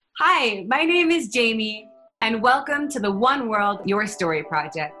Hi, my name is Jamie, and welcome to the One World, Your Story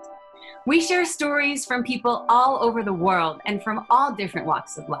Project. We share stories from people all over the world and from all different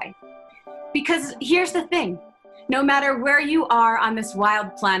walks of life. Because here's the thing, no matter where you are on this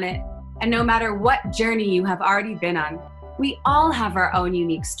wild planet, and no matter what journey you have already been on, we all have our own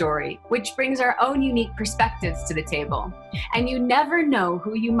unique story, which brings our own unique perspectives to the table. And you never know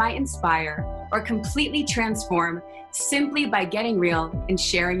who you might inspire or completely transform simply by getting real and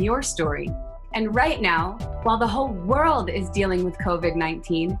sharing your story. And right now, while the whole world is dealing with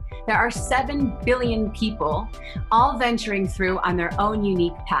COVID-19, there are 7 billion people all venturing through on their own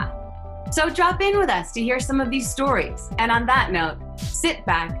unique path. So drop in with us to hear some of these stories. And on that note, sit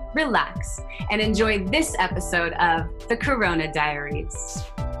back, relax, and enjoy this episode of The Corona Diaries.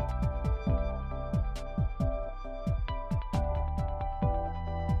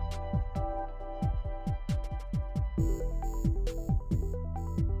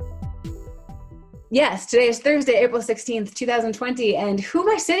 Yes, today is Thursday, April 16th, 2020. And who am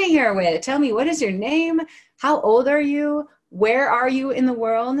I sitting here with? Tell me, what is your name? How old are you? Where are you in the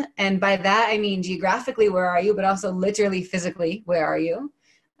world? And by that, I mean geographically, where are you? But also literally, physically, where are you?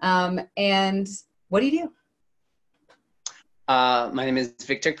 And what do you do? My name is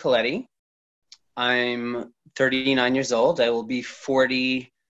Victor Coletti. I'm 39 years old. I will be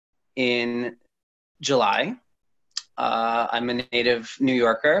 40 in July. I'm a native New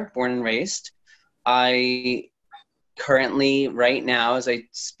Yorker, born and raised. I currently, right now, as I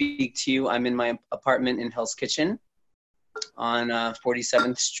speak to you, I'm in my apartment in Hell's Kitchen on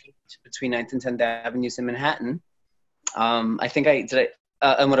 47th Street between 9th and 10th Avenues in Manhattan. And what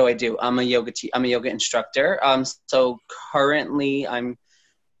do I do? I'm a yoga instructor. So currently I'm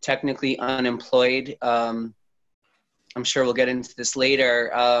technically unemployed. I'm sure we'll get into this later.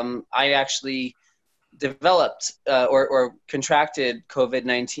 I actually developed or contracted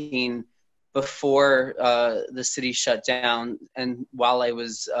COVID-19 before the city shut down, and while I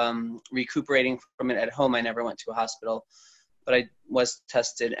was recuperating from it at home, I never went to a hospital, but I was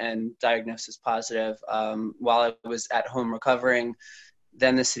tested and diagnosed as positive while I was at home recovering.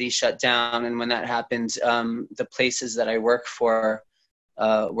 Then the city shut down, and when that happened, the places that I work for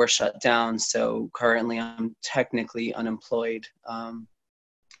were shut down, so currently I'm technically unemployed.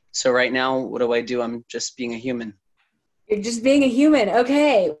 So right now, what do I do? I'm just being a human. You're just being a human.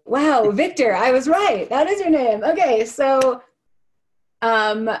 Okay. Wow. Victor, I was right. That is your name. Okay. So,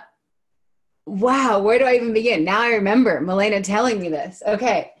 wow. Where do I even begin? Now I remember Milena telling me this.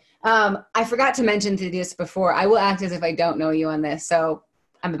 Okay. I forgot to mention to this before. I will act as if I don't know you on this. So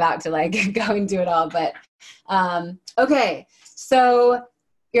I'm about to go into it all, but, okay. So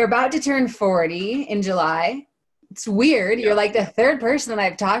you're about to turn 40 in July. It's weird. You're like the third person that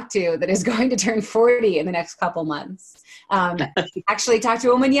I've talked to that is going to turn 40 in the next couple months. Actually talked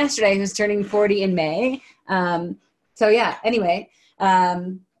to a woman yesterday who's turning 40 in May. So yeah, anyway,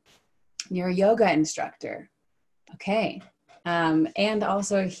 you're a yoga instructor. Okay. And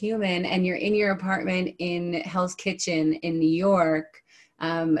also a human, and you're in your apartment in Hell's Kitchen in New York.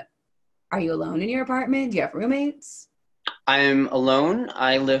 Are you alone in your apartment? Do you have roommates? I'm alone.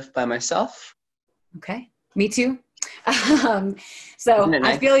 I live by myself. Okay. Me too. So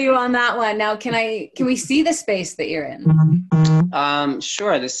I feel you on that one. Now, can we see the space that you're in?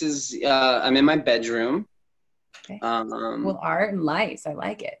 Sure. This is, I'm in my bedroom. Okay. Well, art and lights. I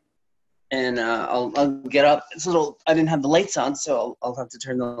like it. And I'll get up. It's a little, I didn't have the lights on, so I'll have to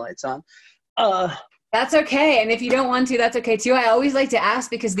turn the lights on. That's okay. And if you don't want to, that's okay too. I always like to ask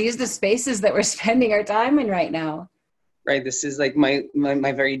because these are the spaces that we're spending our time in right now. Right. This is like my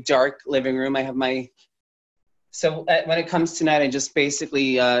very dark living room. I have so when it comes to night, I just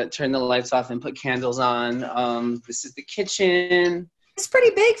basically turn the lights off and put candles on. This is the kitchen. It's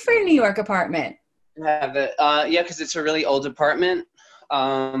pretty big for a New York apartment. I have it. Yeah, because it's a really old apartment.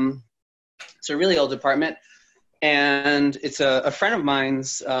 It's a really old apartment, and it's a friend of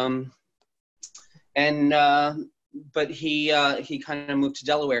mine's. But he kind of moved to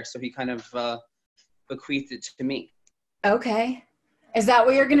Delaware, so he kind of bequeathed it to me. Okay. Is that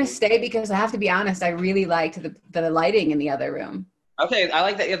where you're going to stay? Because I have to be honest, I really liked the lighting in the other room. Okay, I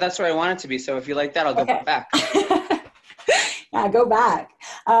like that. Yeah, that's where I want it to be. So if you like that, I'll go back. Yeah, go back.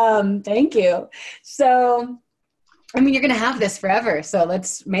 Thank you. So, I mean, you're going to have this forever. So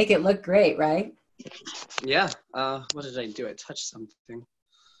let's make it look great, right? Yeah. What did I do? I touched something.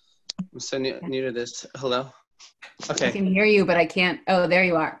 I'm so new to this. Hello? Okay. I can hear you, but I can't. Oh, there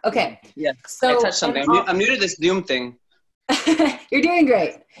you are. Okay. Yeah. So I touched something. I'm new to this Zoom thing. You're doing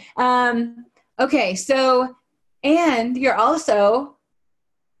great. Okay, so, and you're also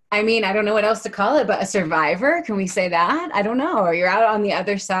I mean, I don't know what else to call it, but a survivor. Can we say that? I don't know. Or you're out on the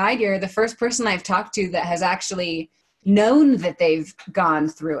other side. You're the first person I've talked to that has actually known that they've gone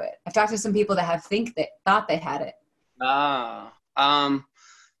through it. I've talked to some people that have thought they had it. Ah,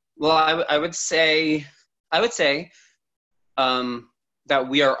 well, I would say that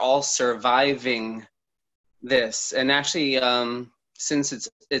we are all surviving this. And actually, since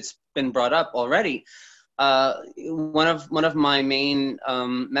it's been brought up already, one of my main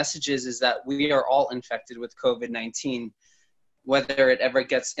messages is that we are all infected with COVID-19, whether it ever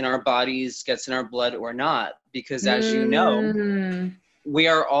gets in our bodies, gets in our blood or not, because as you know, we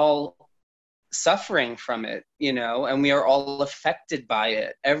are all suffering from it, you know, and we are all affected by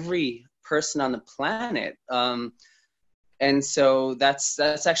it. Every person on the planet. And so that's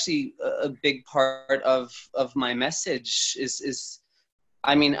actually a big part of my message is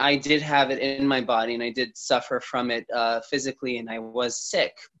I mean, I did have it in my body and I did suffer from it physically and I was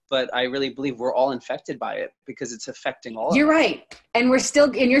sick, but I really believe we're all infected by it because it's affecting all of us. You're right. And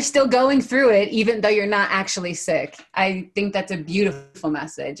you're still going through it, even though you're not actually sick. I think that's a beautiful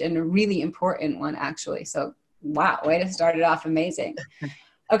message and a really important one, actually. So, wow, way to start it off. Amazing.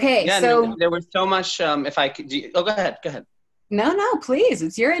 Okay. Yeah, so there was so much, if I could, go ahead. No, please.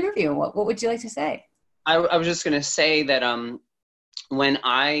 It's your interview. What would you like to say? I was just going to say that, when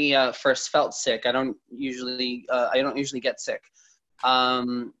I first felt sick, I don't usually get sick.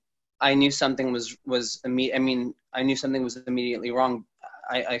 I knew something I knew something was immediately wrong.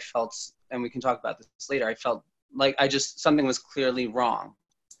 I felt, and we can talk about this later, I felt like something was clearly wrong.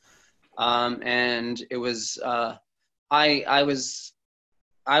 And it was, I was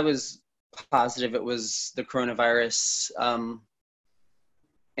positive it was the coronavirus.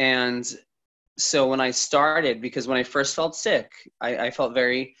 And so when I started, because when I first felt sick, I felt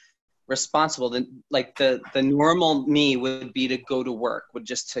very responsible. The normal me would be to go to work, would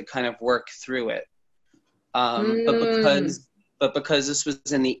just to kind of work through it. But because this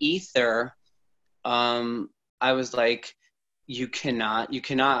was in the ether, I was like, you cannot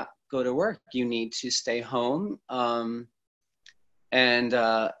go to work. You need to stay home.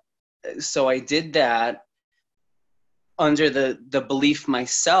 So I did that under the belief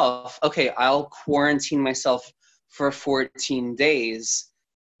myself, okay, I'll quarantine myself for 14 days.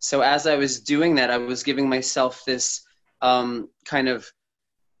 So as I was doing that, I was giving myself this kind of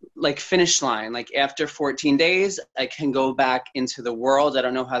like finish line. Like after 14 days, I can go back into the world. I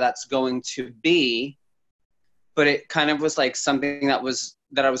don't know how that's going to be, but it kind of was like something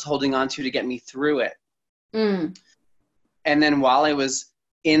that I was holding on to get me through it. And then while I was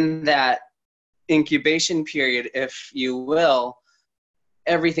in that incubation period, if you will,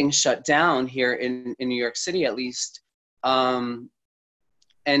 everything shut down here in New York City, at least. And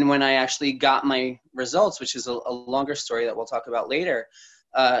when I actually got my results, which is a longer story that we'll talk about later,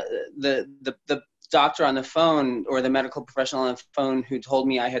 the doctor on the phone, or the medical professional on the phone, who told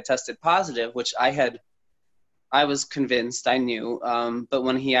me I had tested positive, which I was convinced, I knew, but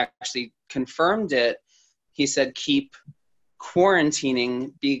when he actually confirmed it, he said, keep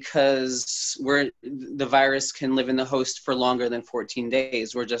quarantining because the virus can live in the host for longer than 14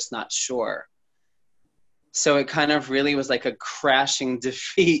 days. We're just not sure. So it kind of really was like a crashing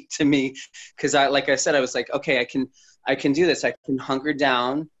defeat to me, because like I said, I was like, okay, I can do this. I can hunker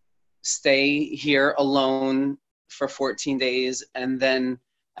down, stay here alone for 14 days, and then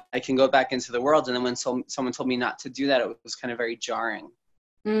I can go back into the world. And then when someone told me not to do that, it was kind of very jarring.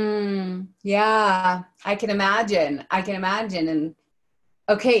 Yeah, I can imagine. And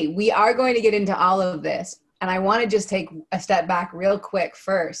okay, we are going to get into all of this. And I want to just take a step back real quick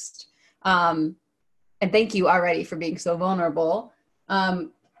first. And thank you already for being so vulnerable.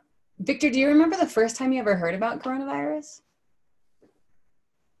 Victor, do you remember the first time you ever heard about coronavirus?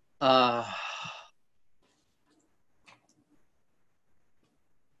 The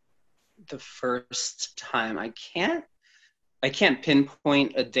first time, I can't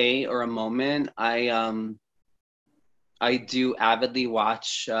pinpoint a day or a moment. I do avidly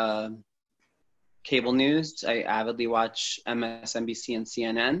watch cable news. I avidly watch MSNBC and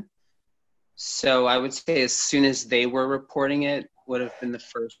CNN. So I would say as soon as they were reporting it would have been the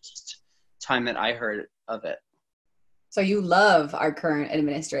first time that I heard of it. So you love our current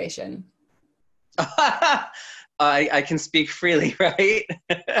administration. I can speak freely, right?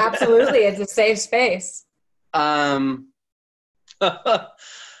 Absolutely. It's a safe space. At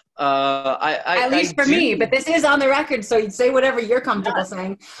least for me, but this is on the record, so you'd say whatever you're comfortable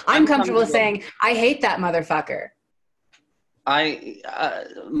saying. I'm comfortable saying, I hate that motherfucker.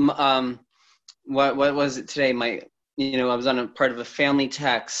 What was it today? I was on a part of a family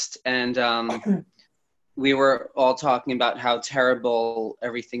text, and we were all talking about how terrible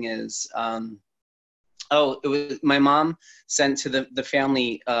everything is. It was my mom sent to the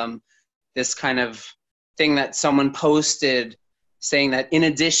family this kind of thing that someone posted saying that in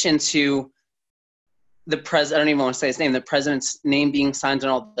addition to I don't even want to say his name, the president's name being signed on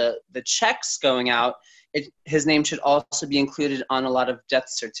all the checks going out, his name should also be included on a lot of death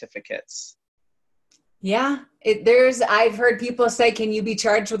certificates. Yeah, I've heard people say, can you be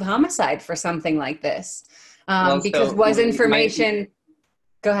charged with homicide for something like this? Because was information,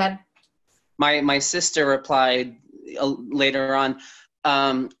 go ahead. My sister replied later on,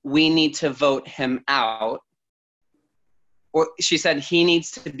 we need to vote him out. Or she said he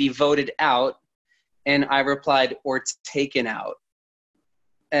needs to be voted out. And I replied, or taken out.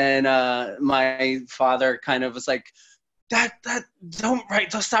 And my father kind of was like, don't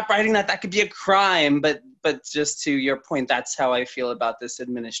stop writing that. That could be a crime. But just to your point, that's how I feel about this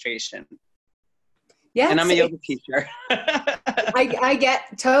administration. Yeah, and I'm a yoga teacher. I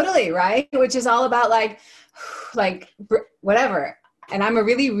get totally, right? Which is all about like whatever. And I'm a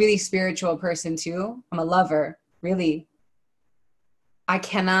really, really spiritual person too. I'm a lover, really. I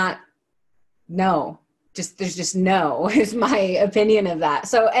cannot, no. There's just no is my opinion of that.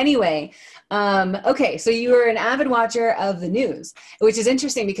 So anyway, okay. So you were an avid watcher of the news, which is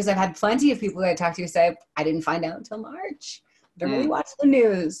interesting because I've had plenty of people that I talked to say, I didn't find out until March. I don't really watch the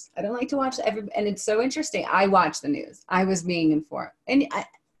news. I don't like to watch and it's so interesting. I watch the news. I was being informed, and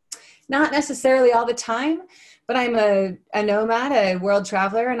not necessarily all the time, but I'm a nomad, a world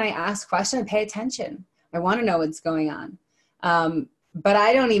traveler, and I ask questions, I pay attention. I want to know what's going on. But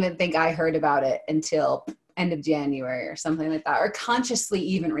I don't even think I heard about it until end of January or something like that, or consciously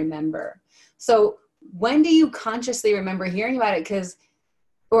even remember. So when do you consciously remember hearing about it?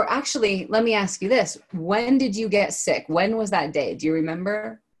 Or actually, let me ask you this. When did you get sick? When was that day? Do you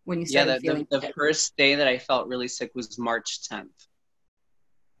remember when you started feeling sick? The first day that I felt really sick was March 10th.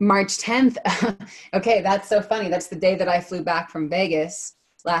 March 10th. Okay, that's so funny. That's the day that I flew back from Vegas,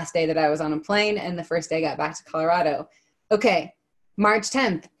 last day that I was on a plane, and the first day I got back to Colorado. Okay. March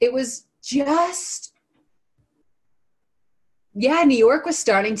 10th. It was just, New York was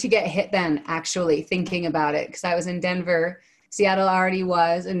starting to get hit then, actually, thinking about it, because I was in Denver, Seattle already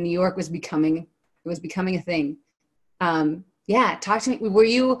was, and New York was becoming a thing. Talk to me. Were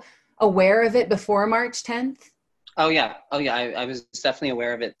you aware of it before March 10th? Oh yeah. I was definitely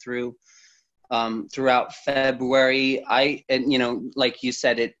aware of it throughout February. Like you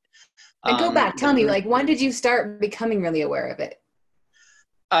said, it. And go back. Tell me, when did you start becoming really aware of it?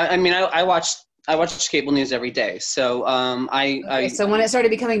 I watched cable news every day. So so when it started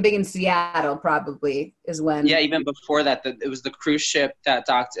becoming big in Seattle, probably is when. Yeah, even before that, it was the cruise ship that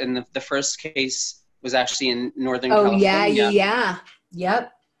docked, and the first case was actually in Northern California. Yeah.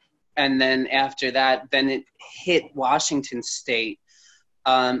 Yep. And then after that, then it hit Washington State,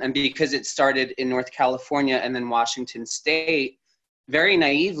 and because it started in North California and then Washington State, very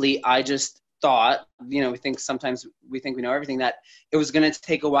naively, I just thought, we sometimes we think we know everything, that it was going to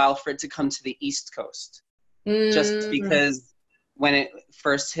take a while for it to come to the East Coast. Just because when it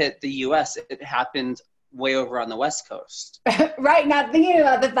first hit the U.S., it happened way over on the West Coast. Right, not thinking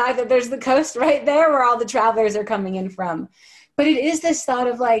about the fact that there's the coast right there where all the travelers are coming in from. But it is this thought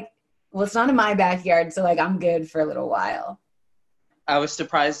of it's not in my backyard, so I'm good for a little while. I was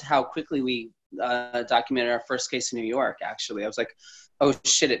surprised how quickly we documented our first case in New York, actually. I was like, oh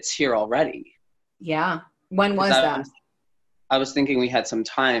shit, it's here already. Yeah. When was that? I was thinking we had some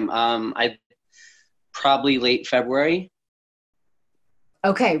time. I probably late February.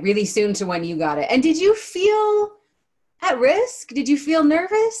 Okay, really soon to when you got it. And did you feel at risk? Did you feel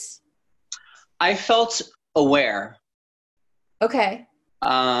nervous? I felt aware. Okay.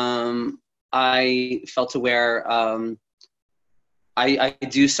 I felt aware. I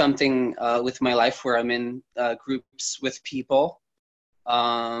do something with my life where I'm in groups with people.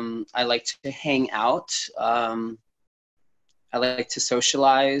 I like to hang out. I like to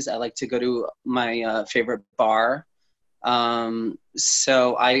socialize. I like to go to my favorite bar.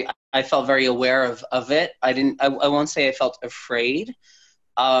 So I felt very aware of it. I won't say I felt afraid,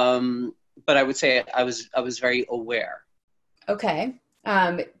 but I would say I was very aware. Okay.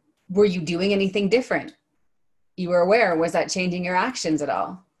 Were you doing anything different? You were aware. Was that changing your actions at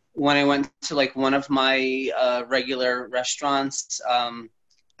all? When I went to one of my regular restaurants,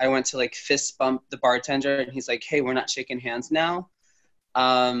 I went to fist bump the bartender, and he's like, "Hey, we're not shaking hands now."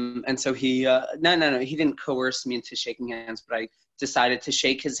 And so he, no, he didn't coerce me into shaking hands, but I decided to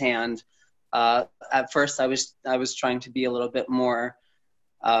shake his hand. At first, I was trying to be a little bit more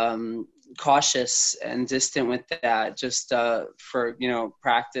cautious and distant with that, just for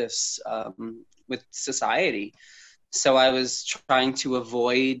practice with society. So I was trying to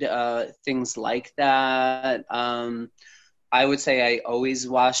avoid things like that. I would say I always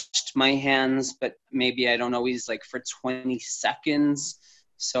washed my hands, but maybe I don't always like for 20 seconds.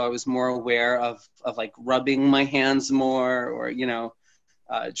 So I was more aware of like rubbing my hands more, or, you know,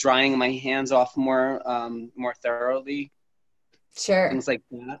 drying my hands off more thoroughly. Sure. Things like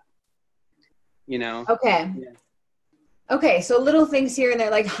that, you know. Okay. Yeah. Okay, so little things here and there,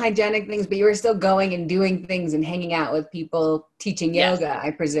 like hygienic things, but you were still going and doing things and hanging out with people teaching Yes. yoga,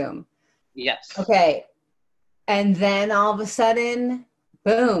 I presume. Yes. Okay. And then all of a sudden,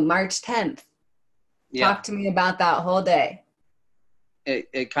 boom, March 10th. Yeah. Talk to me about that whole day.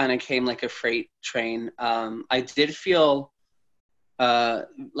 It kind of came like a freight train. I did feel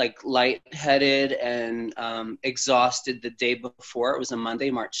like lightheaded and exhausted the day before. It was a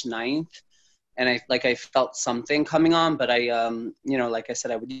Monday, March 9th. And I felt something coming on, but you know, like I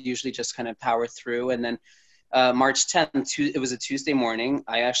said, I would usually just kind of power through. And then March 10th, it was a Tuesday morning.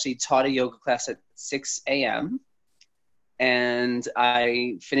 I actually taught a yoga class at 6 a.m. And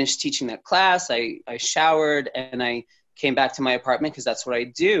I finished teaching that class. I showered and I came back to my apartment because that's what I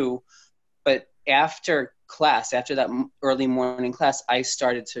do. But after class, after that early morning class, I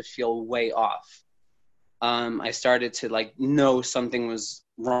started to feel way off. I started to like know something was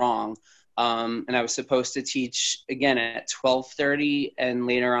wrong. And I was supposed to teach again at 12:30 and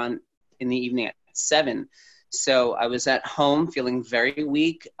later on in the evening at 7. So I was at home feeling very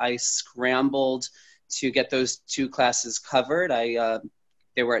weak. I scrambled to get those 2 classes covered.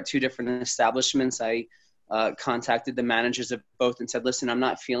 They were at 2 different establishments. I contacted the managers of both and said, listen, I'm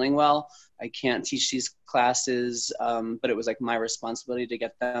not feeling well. I can't teach these classes, but it was like my responsibility to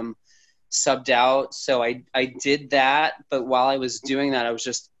get them subbed out. So I did that. But while I was doing that,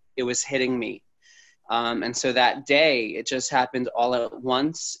 it was hitting me. And so that day, it just happened all at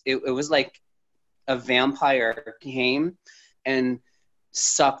once. It was like a vampire came and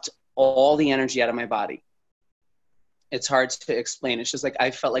sucked all the energy out of my body. It's hard to explain. It's just like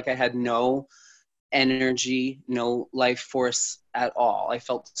I felt like I had no energy, no life force at all. I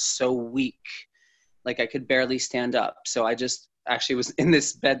felt so weak, like I could barely stand up. So I just actually was in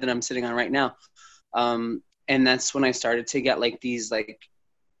this bed that I'm sitting on right now. And that's when I started to get like these like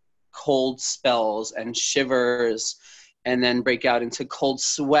cold spells and shivers, and then break out into cold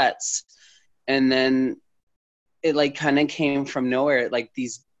sweats. And then it like kind of came from nowhere. Like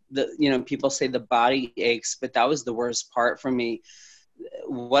people say the body aches, but that was the worst part for me.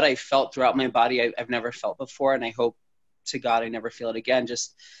 What I felt throughout my body, I've never felt before. And I hope to God I never feel it again.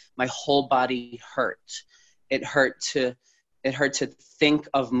 Just my whole body hurt. It hurt to think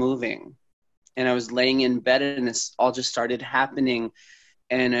of moving. And I was laying in bed and this all just started happening.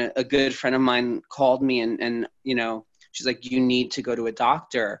 And a good friend of mine called me and, you know, she's like, you need to go to a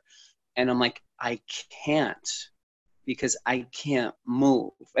doctor. And I'm like, I can't, because I can't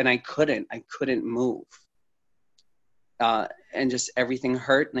move. And I couldn't move. And just everything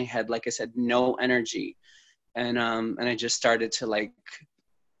hurt. And I had, like I said, no energy. And I just started to like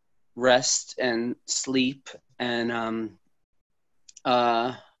rest and sleep. And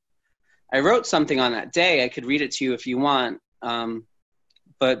I wrote something on that day. I could read it to you if you want.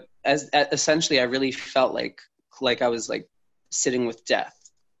 But essentially, I really felt like I was like sitting with death.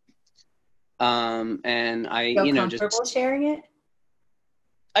 And I, Feel you know, comfortable just sharing it?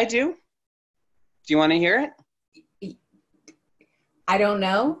 I do. Do you want to hear it? I don't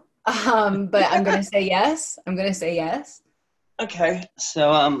know, but I'm gonna say yes. Okay,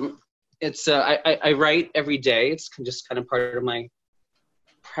 so it's I write every day. It's just kind of part of my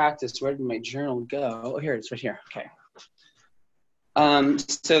practice. Where did my journal go? Oh, here it is, right here. Okay.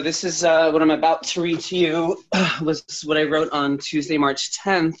 So this is what I'm about to read to you. Was what I wrote on Tuesday, March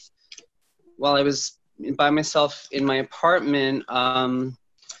 10th, while I was by myself in my apartment.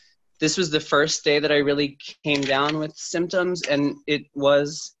 This was the first day that I really came down with symptoms, and it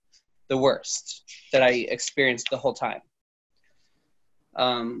was the worst that I experienced the whole time.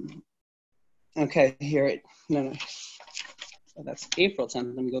 Okay, here it. No. Oh, that's April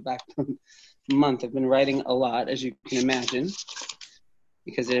 10th. Let me go back a month. I've been writing a lot, as you can imagine,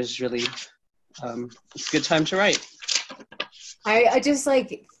 because it is really it's a good time to write. I just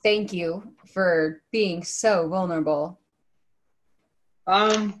like thank you for being so vulnerable.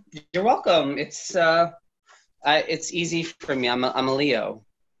 You're welcome. It's easy for me. I'm a Leo,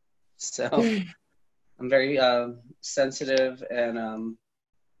 so I'm very sensitive and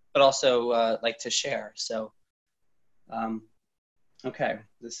but also like to share. So okay,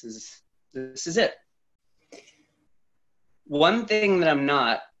 this is it. One thing that I'm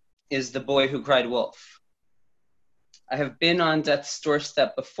not is the boy who cried wolf. I have been on death's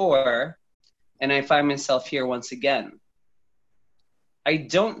doorstep before, and I find myself here once again. I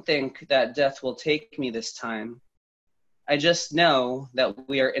don't think that death will take me this time. I just know that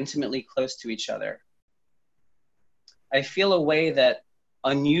we are intimately close to each other. I feel a way that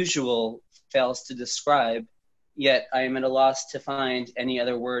unusual fails to describe, yet I am at a loss to find any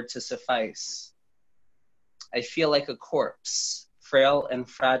other word to suffice. I feel like a corpse, frail and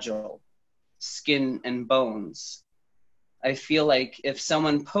fragile, skin and bones. I feel like if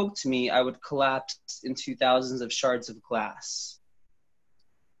someone poked me, I would collapse into thousands of shards of glass.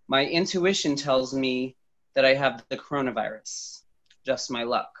 My intuition tells me that I have the coronavirus. Just my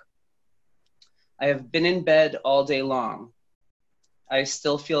luck. I have been in bed all day long. I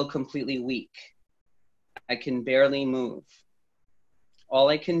still feel completely weak. I can barely move. All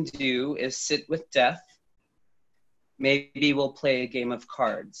I can do is sit with death. Maybe we'll play a game of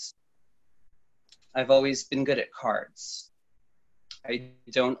cards. I've always been good at cards. I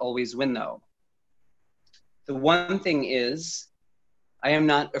don't always win, though. The one thing is, I am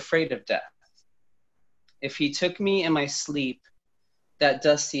not afraid of death. If he took me in my sleep, that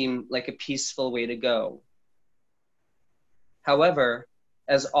does seem like a peaceful way to go. However,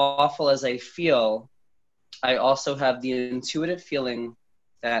 as awful as I feel, I also have the intuitive feeling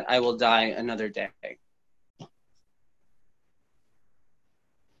that I will die another day.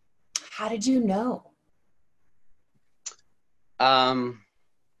 How did you know? I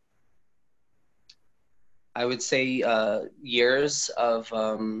would say years of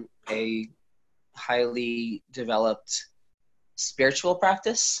a highly developed spiritual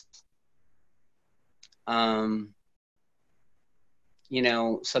practice. You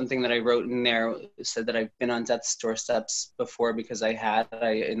know, something that I wrote in there said that I've been on death's doorsteps before because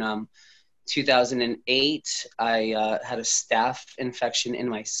in 2008, I had a staph infection in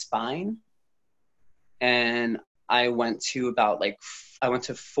my spine. And I went to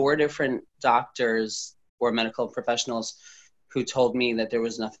four different doctors or medical professionals who told me that there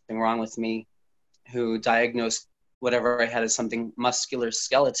was nothing wrong with me, who diagnosed whatever I had as something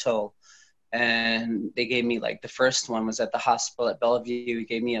musculoskeletal. And they gave me, like, the first one was at the hospital at Bellevue. He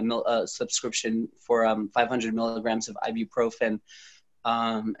gave me a subscription for 500 milligrams of ibuprofen.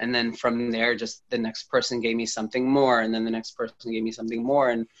 And then from there, just the next person gave me something more. And then the next person gave me something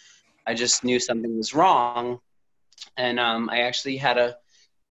more. And I just knew something was wrong. And I actually had a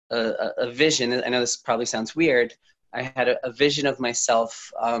vision. I know this probably sounds weird. I had a vision of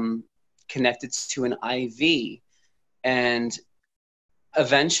myself connected to an IV. And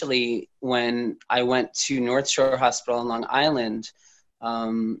eventually, when I went to North Shore Hospital on Long Island,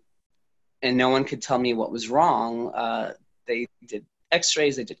 and no one could tell me what was wrong, they did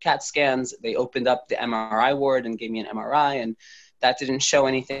x-rays, they did CAT scans, they opened up the MRI ward and gave me an MRI, and that didn't show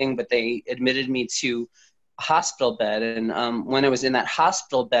anything, but they admitted me to a hospital bed. And when I was in that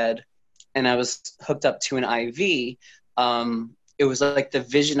hospital bed and I was hooked up to an IV, it was like the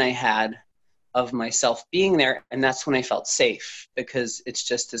vision I had of myself being there, and that's when I felt safe, because it's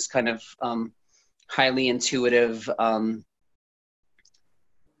just this kind of highly intuitive,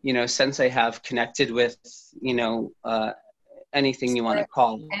 sense I have connected with, anything you want to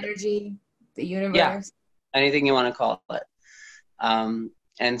call it. Energy, the universe. Yeah, anything you want to call it.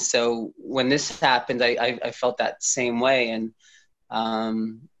 And so when this happened, I felt that same way, and I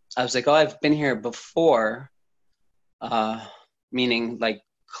was like, oh, I've been here before, meaning like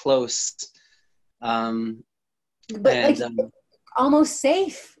close. Almost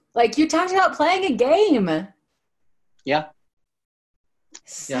safe. Like, you talked about playing a game. Yeah.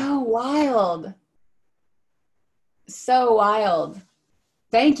 Wild. So wild.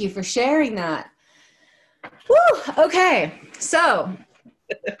 Thank you for sharing that. Woo! Okay. So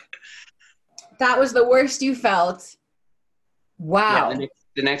that was the worst you felt. Wow. Yeah,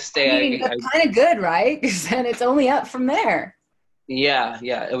 the next day that's kind of good, right? Because then it's only up from there. Yeah.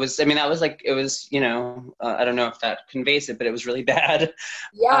 It was, I don't know if that conveys it, but it was really bad.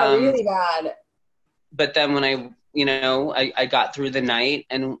 Yeah, really bad. But then when I got through the night,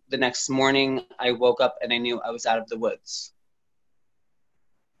 and the next morning I woke up and I knew I was out of the woods.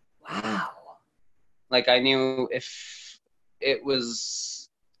 Wow. Like, I knew if it was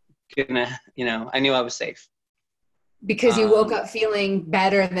gonna, I knew I was safe. Because you woke up feeling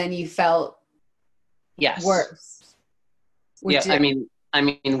better than you felt. Yes. Worse. Yeah, I mean,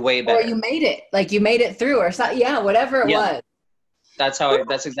 way better. Or you made it. Like, you made it through, or something. Yeah, whatever it was. That's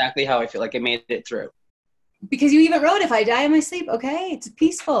exactly how I feel. Like, I made it through. Because you even wrote, if I die in my sleep, okay, it's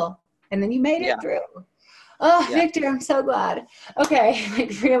peaceful. And then you made it through. Oh, yeah. Victor, I'm so glad. Okay,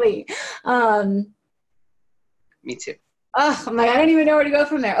 like, really. Me too. Oh, I'm like, I don't even know where to go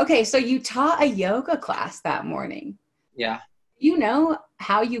from there. Okay, so you taught a yoga class that morning. Yeah. You know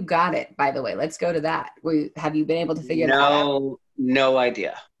how you got it, by the way. Let's go to that. Have you been able to figure that out? No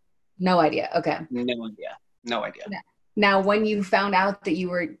idea. No idea. Okay. No idea. No idea. Now, when you found out that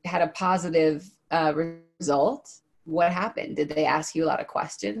you had a positive result, what happened? Did they ask you a lot of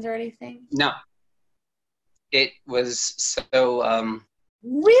questions or anything? No. It was so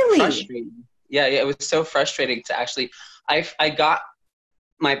really frustrating. Yeah, it was so frustrating to actually. I got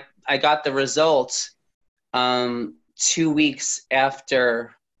the results 2 weeks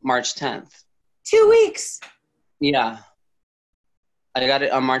after March 10th. 2 weeks. Yeah. I got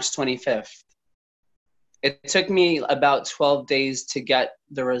it on March 25th. It took me about 12 days to get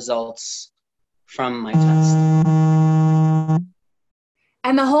the results from my test.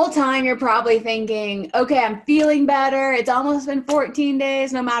 And the whole time you're probably thinking, okay, I'm feeling better. It's almost been 14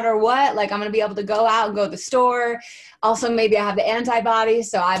 days, no matter what. Like, I'm going to be able to go out and go to the store. Also, maybe I have the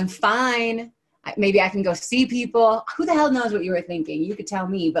antibodies, so I'm fine. Maybe I can go see people. Who the hell knows what you were thinking? You could tell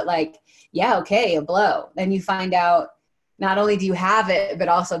me, but like, yeah, okay, a blow. Then you find out not only do you have it, but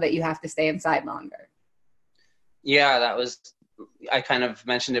also that you have to stay inside longer. Yeah, I kind of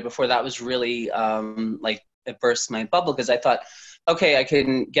mentioned it before. That was really like it burst my bubble because I thought, okay, I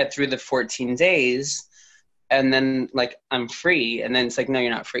can get through the 14 days and then like I'm free. And then it's like, no,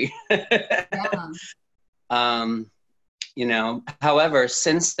 you're not free. Yeah. You know, however,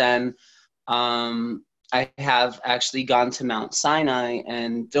 since then, I have actually gone to Mount Sinai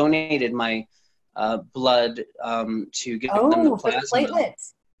and donated my blood to give them the plasma. For the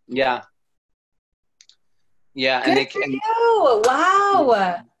platelets. Yeah. Yeah. Good for you.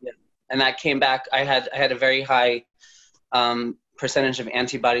 Wow. Yeah. And that came back. I had a very high percentage of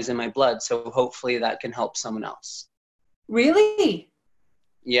antibodies in my blood, so hopefully that can help someone else. Really?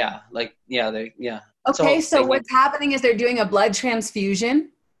 Yeah. Okay, so what's happening is they're doing a blood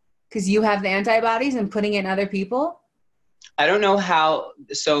transfusion because you have the antibodies and putting it in other people? I don't know how.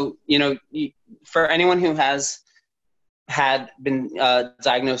 So, you know, for anyone who had been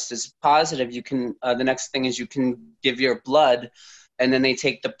diagnosed as positive, you can, the next thing is you can give your blood, and then they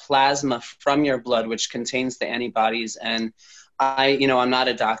take the plasma from your blood, which contains the antibodies. And I'm not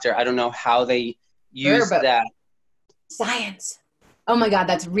a doctor. I don't know how they use that. Science. Oh my God,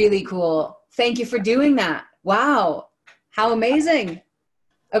 that's really cool. Thank you for doing that. Wow. How amazing.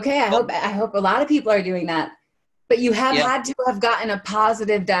 Okay, I hope a lot of people are doing that. But you have had to have gotten a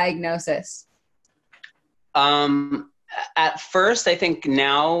positive diagnosis. At first, I think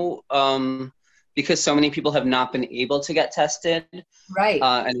now, because so many people have not been able to get tested, right?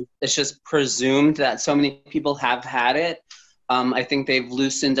 And it's just presumed that so many people have had it. I think they've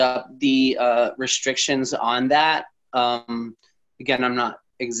loosened up the restrictions on that. Again, I'm not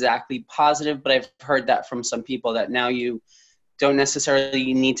exactly positive, but I've heard that from some people that now you don't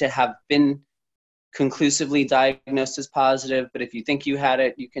necessarily need to have been conclusively diagnosed as positive, but if you think you had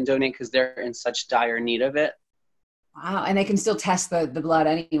it, you can donate because they're in such dire need of it. Wow, and they can still test the blood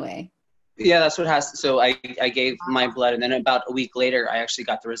anyway. Yeah, that's what has. So I gave my blood, and then about a week later, I actually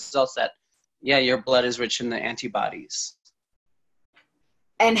got the results that, yeah, your blood is rich in the antibodies.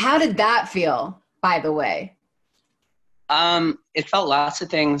 And how did that feel, by the way? It felt lots of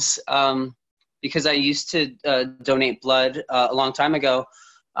things because I used to donate blood a long time ago,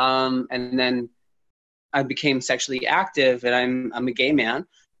 and then I became sexually active, and I'm a gay man.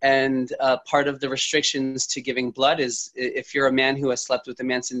 And part of the restrictions to giving blood is if you're a man who has slept with a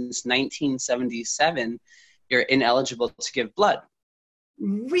man since 1977, you're ineligible to give blood.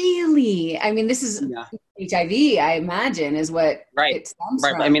 Really? I mean, this is HIV, I imagine, is what it stems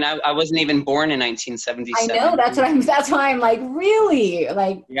from. I mean, I wasn't even born in 1977. I know, that's why I'm like, really?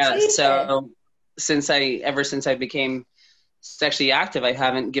 Like, yeah, Jesus. So ever since I became sexually active, I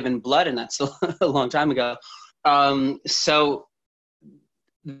haven't given blood, and that's a long time ago. So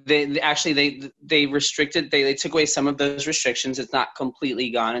they restricted, they took away some of those restrictions. It's not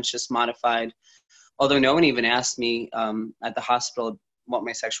completely gone, it's just modified. Although no one even asked me at the hospital what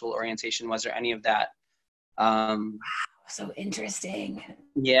my sexual orientation was or any of that. Wow, so interesting.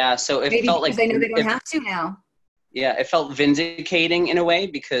 Yeah, so it felt like they know they don't have to now. Yeah, it felt vindicating in a way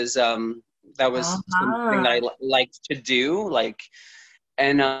because that was something that I liked to do.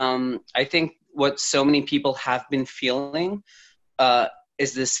 And I think what so many people have been feeling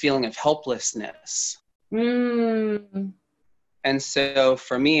is this feeling of helplessness. Mm. And so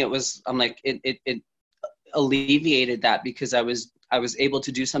for me, I'm like, it alleviated that because I was able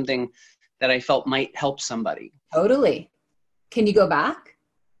to do something that I felt might help somebody. Totally. Can you go back?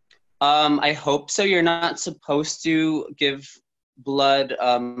 I hope so. You're not supposed to give blood.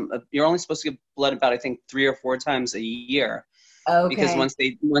 You're only supposed to give blood about, I think, 3 or 4 times a year. Okay. Because once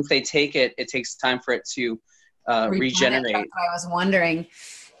they take it, it takes time for it to regenerate. That's what I was wondering.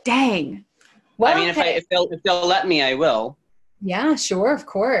 Dang. Well, I mean, if they'll let me, I will. Yeah, sure, of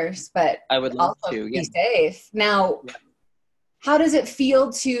course, but I would love also to. be safe. Now, how does it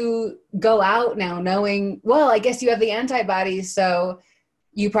feel to go out now knowing, well, I guess you have the antibodies, so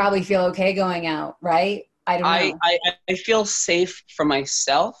you probably feel okay going out, right? I don't know. I feel safe for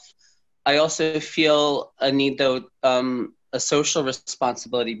myself. I also feel a need, though, a social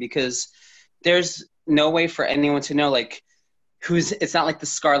responsibility, because there's no way for anyone to know, like, it's not like the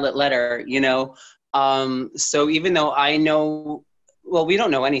Scarlet Letter, you know? So even though I know, well, we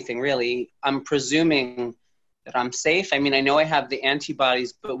don't know anything really. I'm presuming that I'm safe. I mean, I know I have the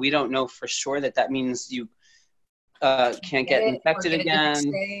antibodies, but we don't know for sure that means you can't get infected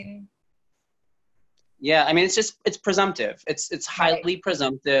again. Yeah, I mean, it's presumptive. It's highly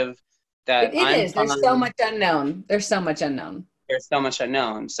presumptive that it is. There's so much unknown. There's so much unknown. There's so much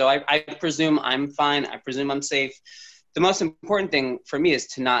unknown. So I presume I'm fine. I presume I'm safe. The most important thing for me is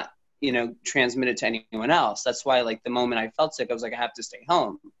to not, transmit it to anyone else. That's why, like, the moment I felt sick, I was like, I have to stay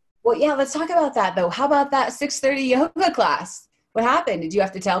home. Well, yeah, let's talk about that, though. How about that 6:30 yoga class? What happened? Did you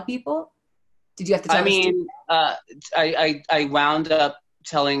have to tell people? Did you have to tell I wound up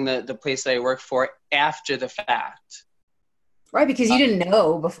telling the place that I work for after the fact. Right, because you didn't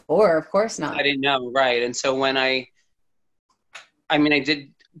know before. Of course not. I didn't know, right. And so when I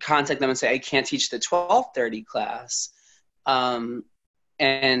did contact them and say, I can't teach the 12:30 class. And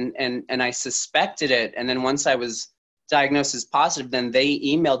I suspected it. And then once I was diagnosed as positive, then they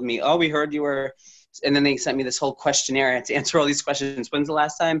emailed me, oh, we heard you were, and then they sent me this whole questionnaire. I had to answer all these questions. When's the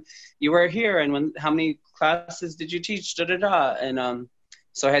last time you were here? And how many classes did you teach? And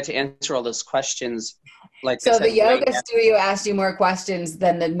so I had to answer all those questions. So the yoga studio asked you more questions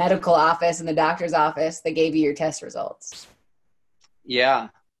than the medical office and the doctor's office that gave you your test results. Yeah.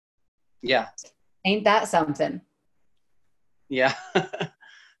 Yeah. Ain't that something? Yeah.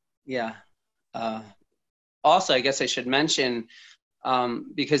 Yeah. Also, I guess I should mention,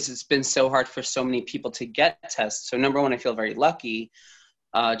 because it's been so hard for so many people to get tests. So number one, I feel very lucky,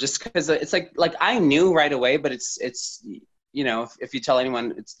 just because it's like I knew right away, but it's if you tell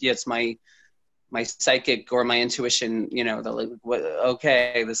anyone, it's my psychic or my intuition, they're like,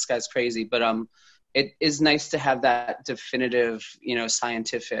 okay, this guy's crazy. But it is nice to have that definitive,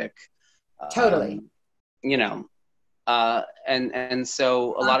 scientific, totally, and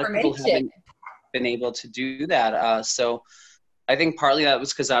so a lot of people haven't been able to do that. So I think partly that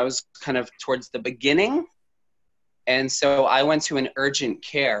was because I was kind of towards the beginning. And so I went to an urgent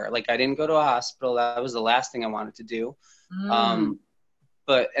care. Like, I didn't go to a hospital. That was the last thing I wanted to do. And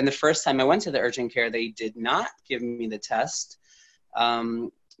the first time I went to the urgent care, they did not give me the test,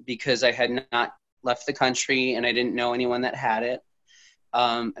 because I had not left the country and I didn't know anyone that had it.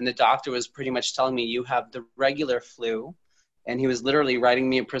 And the doctor was pretty much telling me, you have the regular flu. And he was literally writing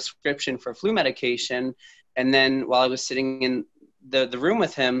me a prescription for flu medication. And then while I was sitting in the room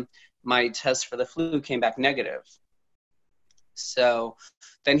with him, my test for the flu came back negative. So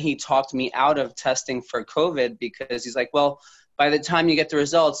then he talked me out of testing for COVID, because he's like, well, by the time you get the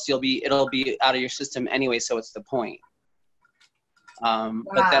results, it'll be out of your system anyway. So it's the point. Wow.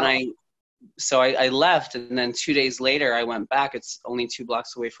 But then I left, and then 2 days later I went back. It's only 2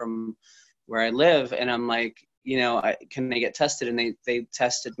 blocks away from where I live. And I'm like, can they get tested? And they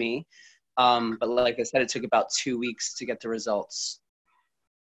tested me. But like I said, it took about 2 weeks to get the results.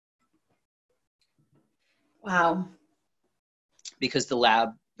 Wow. Because the lab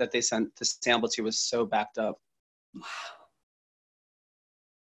that they sent the sample to was so backed up. Wow.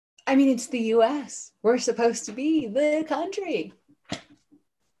 I mean, it's the US. We're supposed to be the country.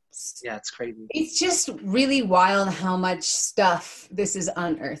 Yeah, it's crazy. It's just really wild how much stuff this is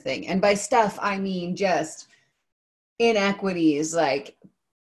unearthing. And by stuff, I mean just inequities, like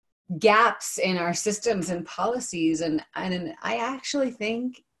gaps in our systems and policies. And I actually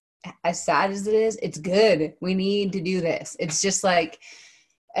think, as sad as it is, it's good. We need to do this. It's just like,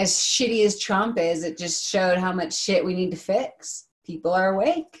 as shitty as Trump is, it just showed how much shit we need to fix. People are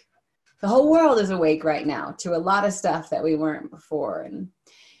awake. The whole world is awake right now to a lot of stuff that we weren't before. And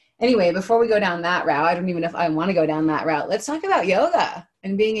anyway, before we go down that route, I don't even know if I want to go down that route. Let's talk about yoga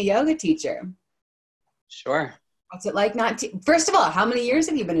and being a yoga teacher. Sure. What's it like first of all, how many years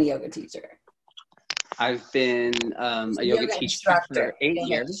have you been a yoga teacher? I've been a yoga teacher for 8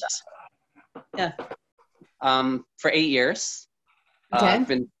 years. Yeah. For 8 years. Okay.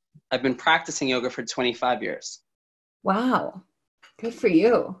 I've been practicing yoga for 25 years. Wow. Good for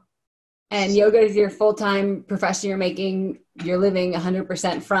you. And yoga is your full-time profession. You're living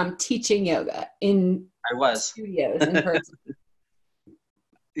 100% from teaching yoga in studios in person.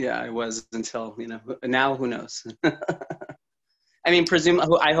 Yeah, I was until, now who knows? I mean,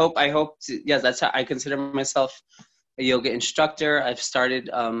 yes, that's how I consider myself a yoga instructor. I've started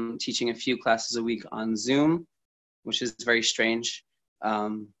teaching a few classes a week on Zoom, which is very strange.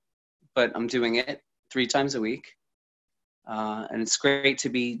 But I'm doing it 3 times a week. And it's great to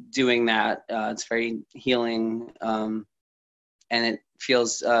be doing that. It's very healing, and it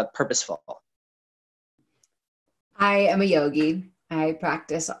feels purposeful. I am a yogi. I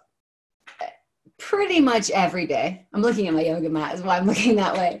practice pretty much every day. I'm looking at my yoga mat is why I'm looking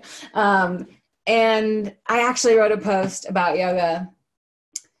that way. And I actually wrote a post about yoga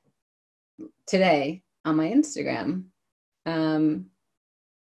today on my Instagram. And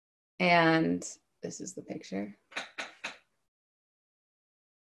this is the picture.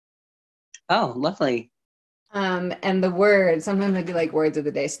 Oh, lovely. And the word, sometimes I do like words of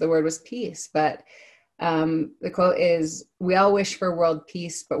the day. So the word was peace, but the quote is, "We all wish for world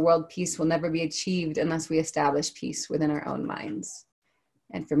peace, but world peace will never be achieved unless we establish peace within our own minds."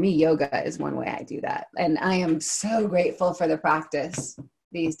 And for me, yoga is one way I do that. And I am so grateful for the practice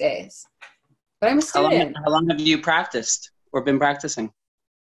these days. But I'm a student. How long have you practiced or been practicing?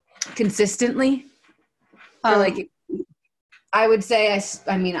 Consistently. I would say,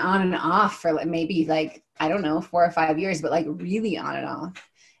 I mean, on and off for maybe I don't know, 4 or 5 years, but really on and off.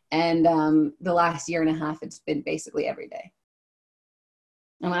 And the last year and a half, it's been basically every day.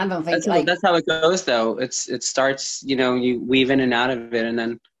 And I don't think that's how it goes, though. It starts, you weave in and out of it, and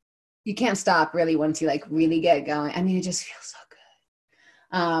then you can't stop really once you really get going. I mean, it just feels so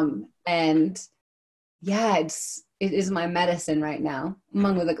good. And yeah, it is my medicine right now,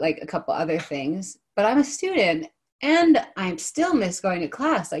 among with a couple other things. But I'm a student, and I still miss going to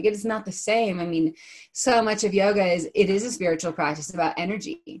class. It is not the same. I mean, so much of yoga is a spiritual practice about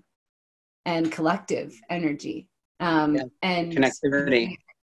energy and collective energy, and connectivity.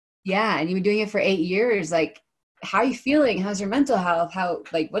 Yeah, and you've been doing it for 8 years. How are you feeling? How's your mental health? How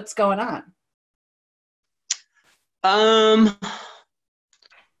what's going on? I'm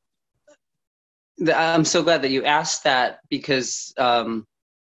so glad that you asked that, because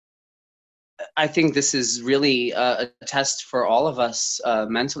I think this is really a test for all of us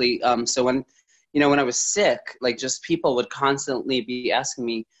mentally. So when I was sick, just people would constantly be asking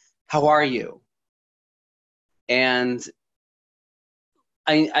me, "How are you?" And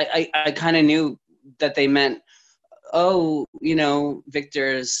I kind of knew that they meant, "Oh,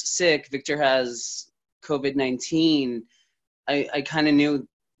 Victor's sick. Victor has COVID-19." I kind of knew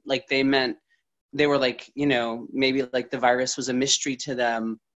they meant, they were maybe the virus was a mystery to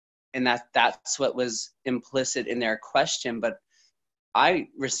them, and that's what was implicit in their question. But I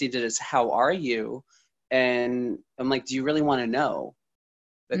received it as, "How are you?" And I'm like, "Do you really want to know?"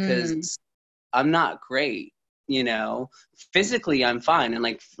 Because I'm not great, physically I'm fine. And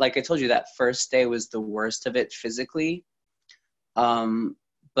like I told you, that first day was the worst of it physically.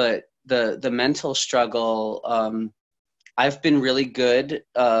 But the mental struggle, I've been really good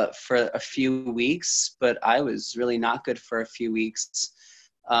for a few weeks, but I was really not good for a few weeks.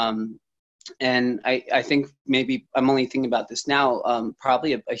 And I think maybe I'm only thinking about this now.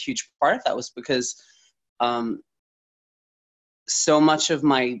 Probably a huge part of that was because so much of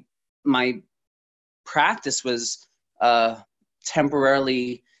my practice was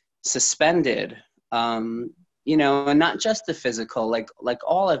temporarily suspended, and not just the physical, like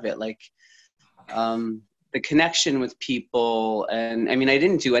all of it, the connection with people. And I mean, I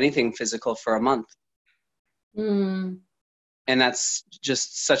didn't do anything physical for a month. And that's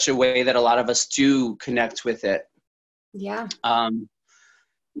just such a way that a lot of us do connect with it. Yeah. And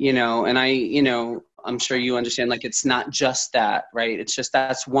I'm sure you understand, it's not just that, right? It's just,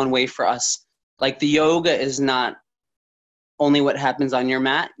 that's one way for us. The yoga is not only what happens on your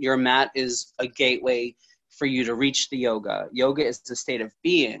mat. Your mat is a gateway for you to reach the yoga. Yoga is the state of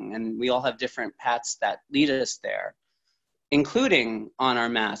being, and we all have different paths that lead us there, including on our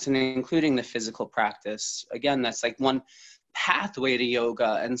mats and including the physical practice. Again, that's one pathway to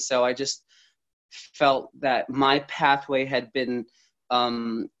yoga. And so I just felt that my pathway had been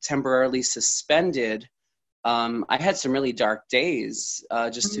temporarily suspended. I had some really dark days,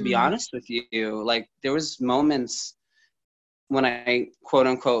 just to be honest with you. There was moments when I, quote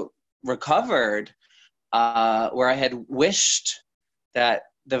unquote, recovered, where I had wished that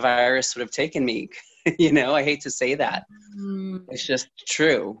the virus would have taken me. I hate to say that. It's just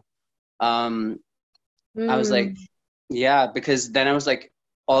true. I was yeah, because then I was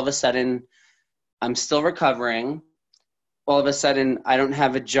all of a sudden, I'm still recovering. All of a sudden, I don't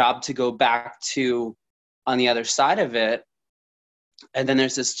have a job to go back to on the other side of it. And then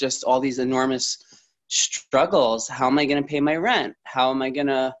there's just all these enormous struggles. How am I going to pay my rent? How am I going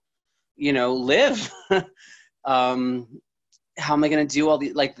to, live? How am I going to do all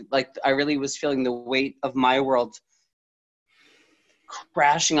these, like I really was feeling the weight of my world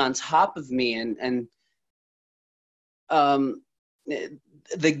crashing on top of me, and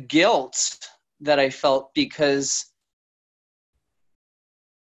the guilt that I felt because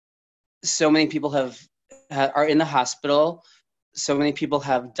so many people are in the hospital, so many people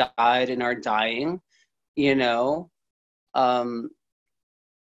have died and are dying,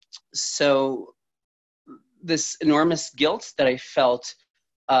 so this enormous guilt that I felt,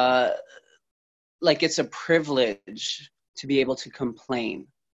 like it's a privilege to be able to complain.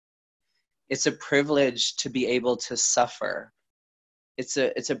 It's a privilege to be able to suffer. It's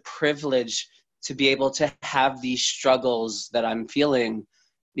a privilege to be able to have these struggles that I'm feeling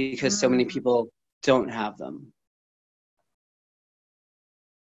because so many people don't have them.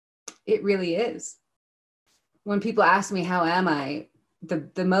 It really is. When people ask me, how am I?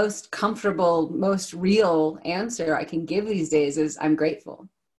 The most comfortable, most real answer I can give these days is I'm grateful.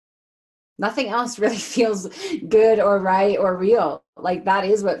 Nothing else really feels good or right or real. Like that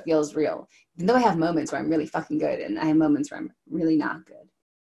is what feels real. Even though I have moments where I'm really fucking good and I have moments where I'm really not good.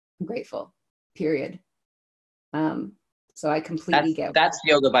 I'm grateful, period. So I completely get that's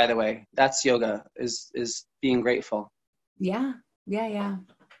yoga, by the way. That's yoga, is being grateful. Yeah.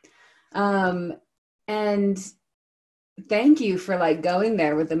 And thank you for like going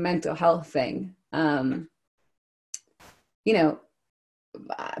there with the mental health thing.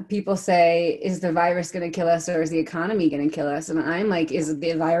 People say, is the virus going to kill us or is the economy going to kill us? And I'm like, is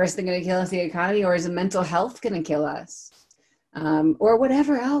the virus going to kill us, the economy, or is the mental health going to kill us? Or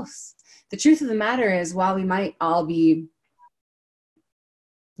whatever else. The truth of the matter is, while we might all be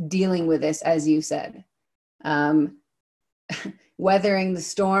dealing with this, as you said, weathering the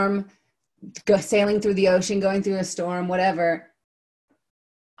storm, sailing through the ocean, going through a storm, whatever.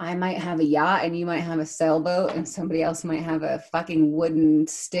 I might have a yacht and you might have a sailboat and somebody else might have a fucking wooden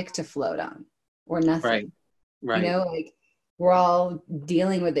stick to float on or nothing. Right. Like we're all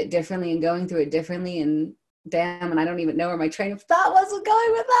dealing with it differently and going through it differently, and damn, and I don't even know where my train of thought was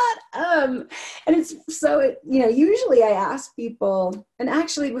going with that. And it's so, usually I ask people, and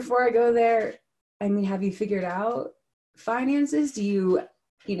actually before I go there, I mean, have you figured out finances? Do you,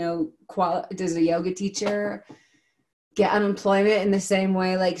 does a yoga teacher get unemployment in the same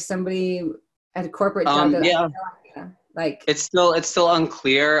way like somebody at a corporate job? Yeah. Like it's still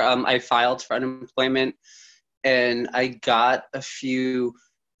unclear. I filed for unemployment and I got a few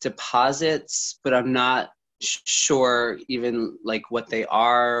deposits, but I'm not sure even like what they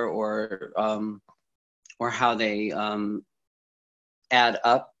are or how they add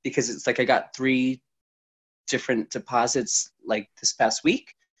up, because it's like I got 3 different deposits like this past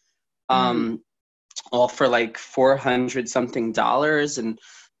week, all for like $400 something, and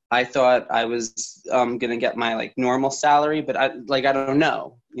I thought I was gonna get my like normal salary, but I don't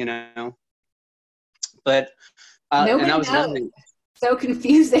know, but and that was so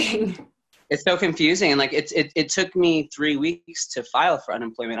confusing. It's so confusing, and like it took me 3 weeks to file for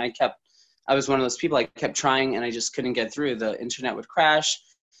unemployment. I was one of those people, I kept trying and I just couldn't get through. The internet would crash,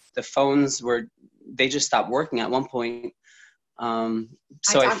 the phones they just stopped working at one point.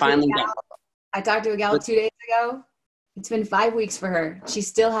 So I finally I talked to a gal 2 days ago. It's been 5 weeks for her. She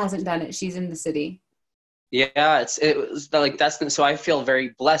still hasn't done it. She's in the city. Yeah, it was like so I feel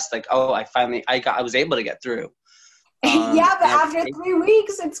very blessed. Like, oh, I was able to get through. Yeah, but after 3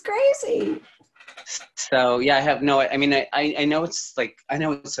 weeks, it's crazy. So yeah, I know it's like, I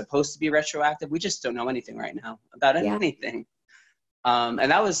know it's supposed to be retroactive. We just don't know anything right now about anything. And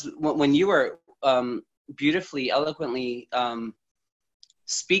that was when you were beautifully, eloquently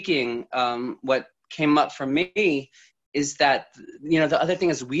speaking. What came up for me is that, the other thing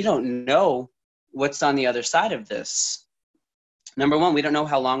is we don't know what's on the other side of this. Number one, we don't know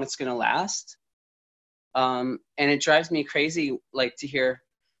how long it's going to last. And it drives me crazy, like, to hear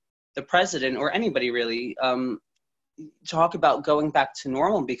the president or anybody really talk about going back to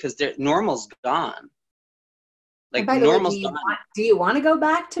normal, because normal's gone. Like, normal's gone. Do you want to go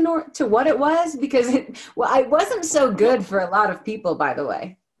back to what it was? Because it wasn't so good for a lot of people, by the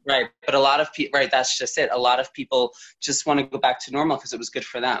way. Right, but a lot of people, right, that's just it. A lot of people just want to go back to normal because it was good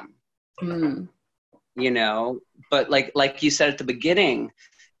for them. But like you said at the beginning,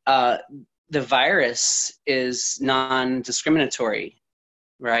 the virus is non-discriminatory,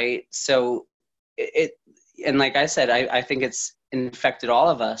 right? So and like I said, I think it's infected all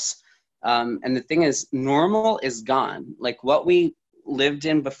of us. And the thing is, normal is gone. Like what we lived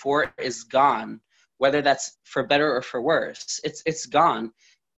in before is gone, whether that's for better or for worse. It's gone.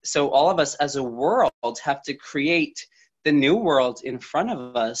 so all of us as a world have to create the new world in front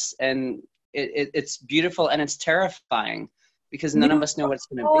of us, and it's beautiful and it's terrifying because none of us know what it's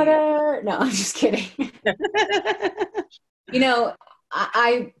going to be. No, I'm just kidding. You know,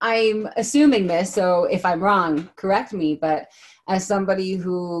 I'm assuming this, so if I'm wrong, correct me, but as somebody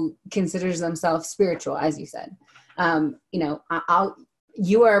who considers themselves spiritual, as you said, you know,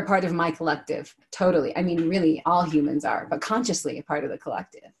 you are a part of my collective, totally. I mean, really, all humans are, but consciously a part of the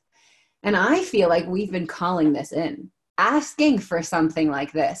collective. And I feel like we've been calling this in, asking for something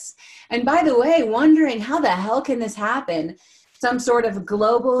like this. And by the way, wondering how the hell can this happen? Some sort of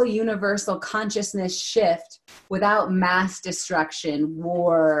global universal consciousness shift without mass destruction,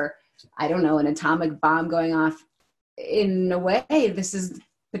 war, I don't know, an atomic bomb going off. In a way, this is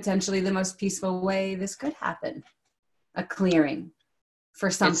potentially the most peaceful way this could happen. A clearing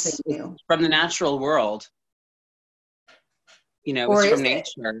for something new. From the natural world. You know, or it's from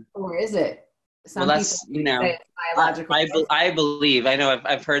nature. Or is it? Some well, that's, you know, I believe, I know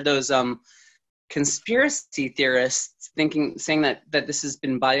I've heard those conspiracy theorists saying that this has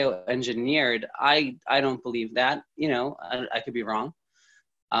been bioengineered. I don't believe that, you know, I could be wrong.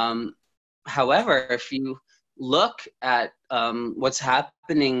 However, if you look at what's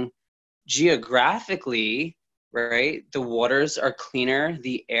happening geographically, right, the waters are cleaner,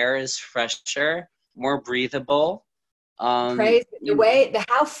 the air is fresher, more breathable. Praise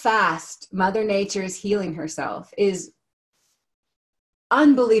how fast Mother Nature is healing herself is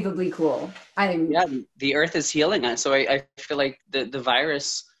unbelievably cool. Yeah, the earth is healing us. So I feel like the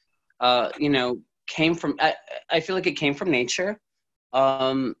virus, you know, came from, I feel like it came from nature.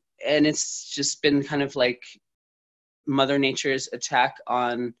 And it's just been kind of like Mother Nature's attack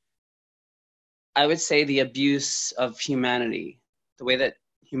on, I would say, the abuse of humanity, the way that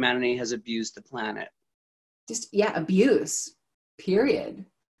humanity has abused the planet. Just, yeah, abuse, period.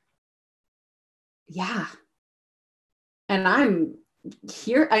 Yeah. And I'm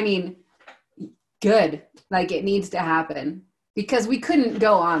here, I mean, good. Like, it needs to happen because we couldn't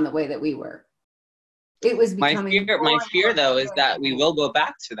go on the way that we were. It was becoming my fear though is that we will go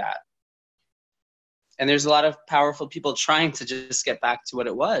back to that. And there's a lot of powerful people trying to just get back to what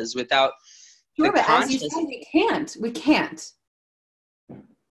it was without sure, but as you said, we can't.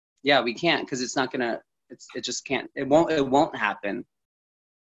 Yeah, we can't, because it's not gonna, it just can't, it won't happen,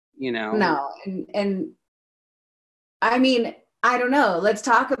 you know. No. And I mean, I don't know, let's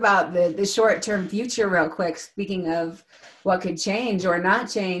talk about the short-term future real quick. Speaking of what could change or not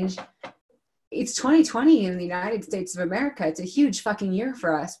change, it's 2020 in the United States of America. It's a huge fucking year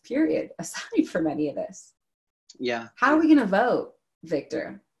for us, period, aside from any of this. Yeah. How are we going to vote,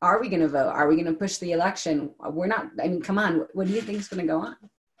 Victor? Are we going to vote? Are we going to push the election? We're not, I mean, come on. What do you think is going to go on?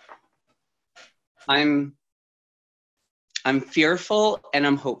 I'm fearful and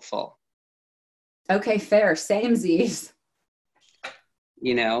I'm hopeful. Okay, fair. Samesies.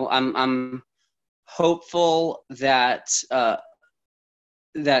 You know, I'm hopeful that,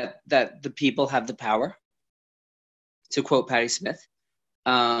 that the people have the power, to quote Patti Smith.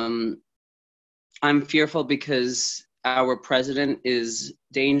 I'm fearful because our president is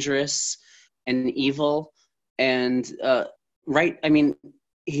dangerous and evil and right, I mean,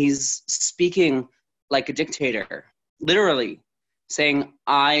 he's speaking like a dictator, literally saying,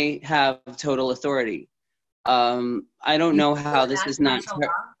 I have total authority. I don't know how this is not.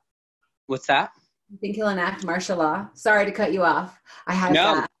 What's that? You think he'll enact martial law? Sorry to cut you off. I have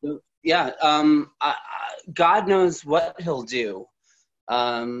that. Yeah. God knows what he'll do.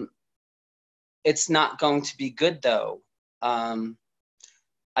 It's not going to be good, though.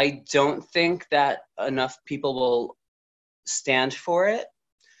 I don't think that enough people will stand for it.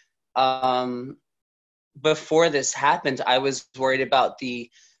 Before this happened, I was worried about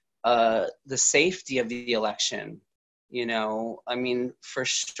the safety of the election. You know, I mean, for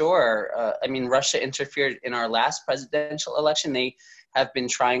sure. I mean, Russia interfered in our last presidential election. They have been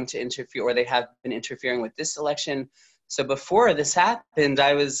trying to interfere, or they have been interfering with this election. So before this happened,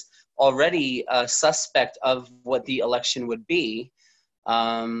 I was already a suspect of what the election would be.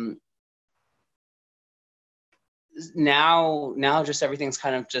 Now just everything's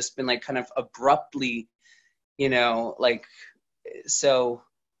kind of just been like kind of abruptly, you know, like, so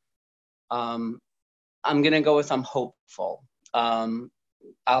I'm going to go with I'm hopeful. I'll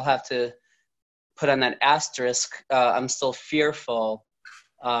have to put on that asterisk. I'm still fearful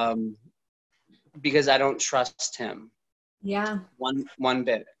because I don't trust him. Yeah. One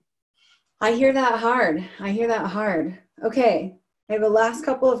bit. I hear that hard. Okay. I have a last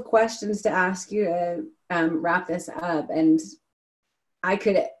couple of questions to ask you to wrap this up. And I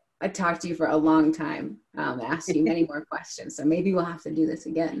could I talked to you for a long time, asked you many more questions. So maybe we'll have to do this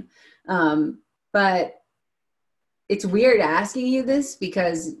again. But it's weird asking you this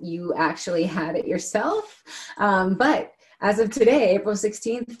because you actually had it yourself. But as of today, April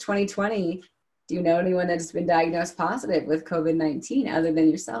 16th, 2020, do you know anyone that's been diagnosed positive with COVID-19 other than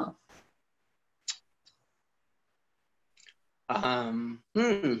yourself?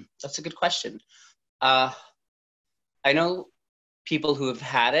 That's a good question. I know people who have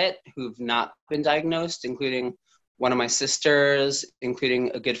had it, who've not been diagnosed, including one of my sisters,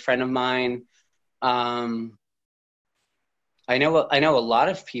 including a good friend of mine. I know a lot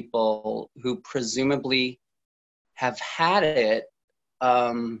of people who presumably have had it.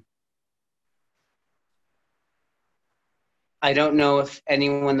 I don't know if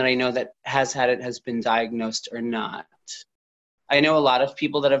anyone that I know that has had it has been diagnosed or not. I know a lot of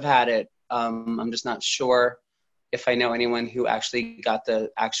people that have had it. I'm just not sure if I know anyone who actually got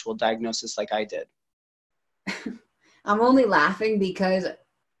the actual diagnosis like I did. I'm only laughing because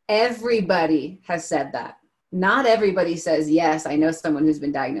everybody has said that. Not everybody says, yes, I know someone who's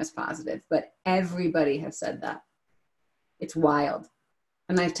been diagnosed positive, but everybody has said that. It's wild.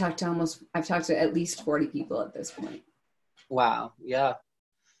 And I've talked to at least 40 people at this point. Wow. Yeah.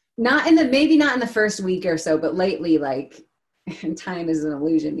 Maybe not in the first week or so, but lately, like, time is an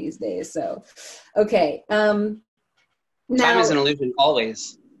illusion these days. So, okay. Now, time is an illusion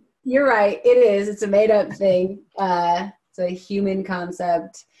always. You're right. It is. It's a made up thing. It's a human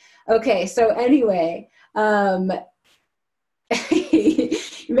concept. Okay. So anyway, you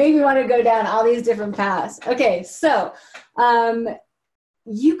make me want to go down all these different paths. Okay. So,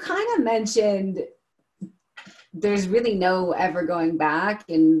 you kind of mentioned there's really no ever going back,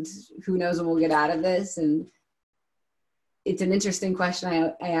 and who knows when we'll get out of this. And it's an interesting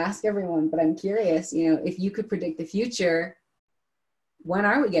question I ask everyone, but I'm curious, if you could predict the future, when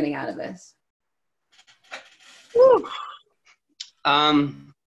are we getting out of this? I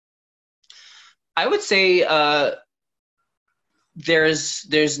would say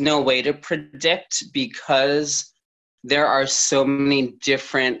there's no way to predict because there are so many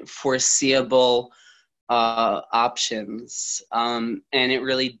different foreseeable options. And it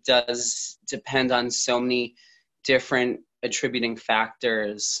really does depend on so many different attributing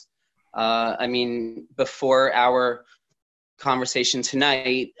factors. I mean, before our conversation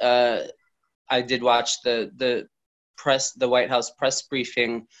tonight, I did watch the White House press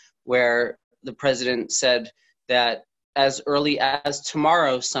briefing where the president said that as early as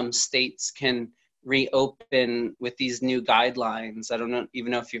tomorrow, some states can reopen with these new guidelines. I don't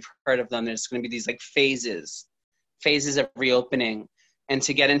even know if you've heard of them. There's going to be these like phases of reopening. And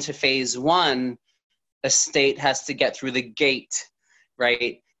to get into phase one, a state has to get through the gate,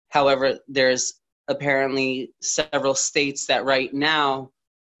 right? However, there's apparently several states that right now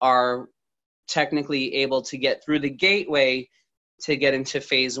are technically able to get through the gateway to get into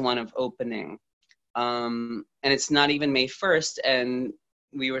phase one of opening. And it's not even May 1st, and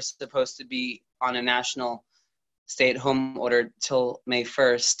we were supposed to be on a national stay-at-home order till May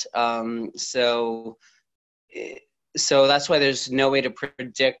 1st. So that's why there's no way to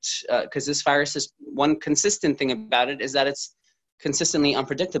predict, because this virus is, one consistent thing about it is that it's consistently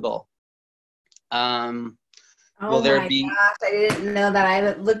unpredictable. Will there be? Gosh, I didn't know that. I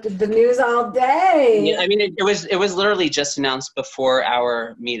haven't looked at the news all day. Yeah, I mean, it was literally just announced before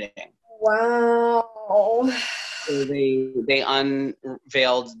our meeting. Wow. So they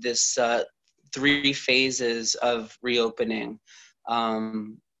unveiled this 3 phases of reopening.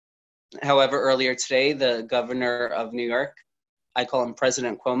 However, earlier today, the governor of New York, I call him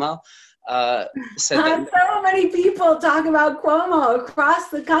President Cuomo, said that so many people talk about Cuomo across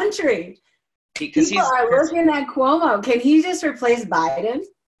the country. People are looking at Cuomo. Can he just replace Biden?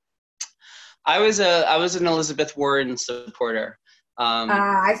 I was an Elizabeth Warren supporter.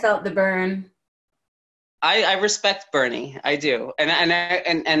 I felt the burn. I respect Bernie. I do,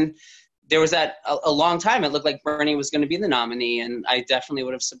 and there was that a long time. It looked like Bernie was going to be the nominee, and I definitely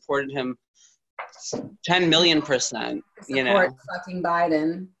would have supported him 10 million%. Support fucking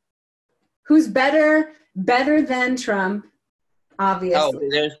Biden, who's better than Trump. Obviously. Oh,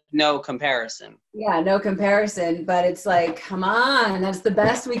 there's no comparison. Yeah, no comparison. But it's like, come on, that's the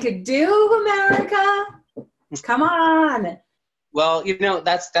best we could do, America. Come on. Well,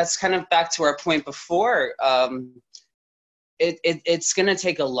 that's kind of back to our point before. It's going to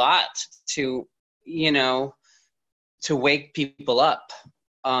take a lot to wake people up.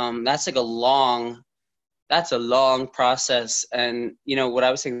 That's a long process. And what I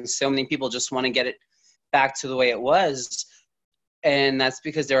was saying, so many people just want to get it back to the way it was. And that's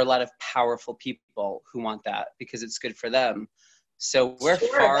because there are a lot of powerful people who want that because it's good for them. So we're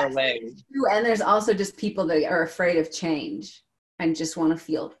Sure, far that's away. true. And there's also just people that are afraid of change and just want to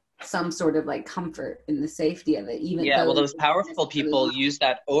feel some sort of like comfort in the safety of it, even Yeah, though well, they those powerful don't really people want use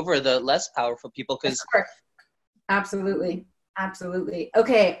that over the less powerful people it. because Sure. Absolutely. Absolutely.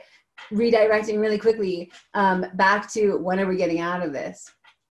 Okay. Redirecting really quickly. Back to when are we getting out of this?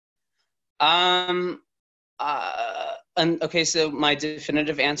 and okay, so my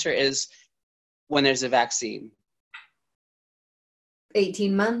definitive answer is when there's a vaccine.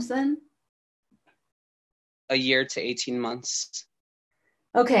 18 months then? A year to 18 months.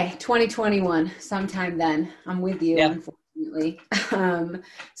 Okay, 2021, sometime then. I'm with you, Yeah. unfortunately.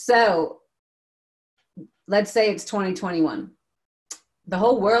 So let's say it's 2021. The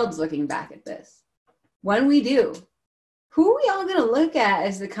whole world's looking back at this. When we do, who are we all going to look at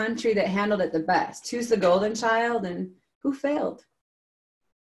as the country that handled it the best? Who's the golden child and who failed?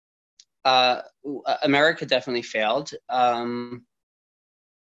 America definitely failed.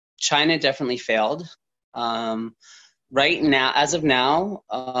 China definitely failed. Right now, as of now,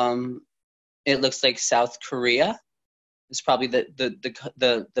 it looks like South Korea is probably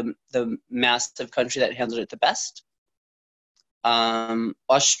the massive country that handled it the best.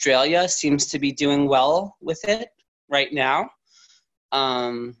 Australia seems to be doing well with it right now.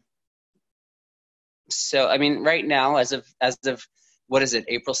 So I mean, right now, as of what is it,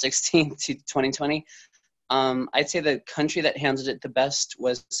 April 16th, 2020? I'd say the country that handled it the best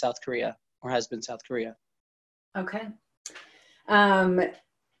was South Korea, or has been South Korea. Okay.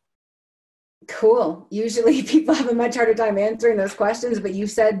 Cool. Usually people have a much harder time answering those questions, but you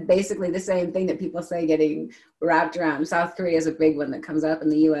said basically the same thing that people say getting wrapped around. South Korea is a big one that comes up in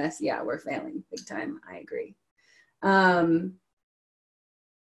the US. Yeah, we're failing big time. I agree.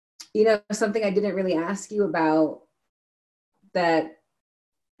 You know, something I didn't really ask you about that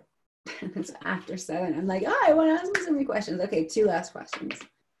it's after 7. I'm like, oh, I want to ask you so many questions. Okay, 2 last questions.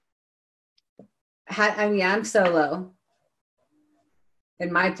 I mean, I'm solo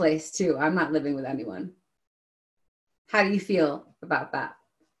in my place too. I'm not living with anyone. How do you feel about that?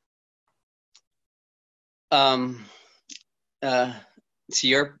 To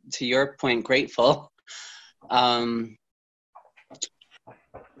your point, grateful. I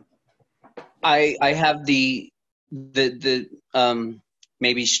have the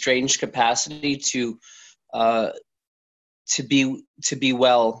maybe strange capacity to be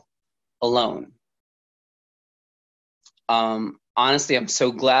well alone. Honestly, I'm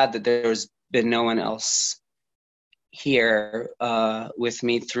so glad that there's been no one else here with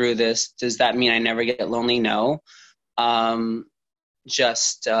me through this. Does that mean I never get lonely? No.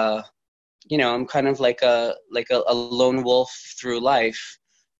 Just you know, I'm kind of like a lone wolf through life.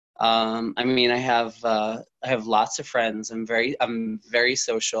 I mean, I have lots of friends. I'm very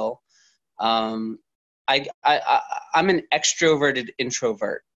social. I'm an extroverted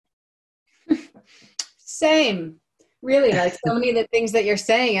introvert. Same. Really, like so many of the things that you're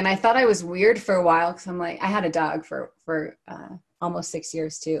saying. And I thought I was weird for a while because I'm like, I had a dog for almost 6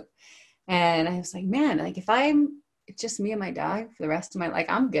 years too. And I was like, man, like if it's just me and my dog for the rest of my life,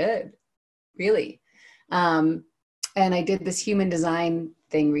 I'm good, really. And I did this human design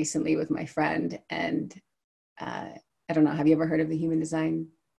thing recently with my friend. And I don't know, have you ever heard of the human design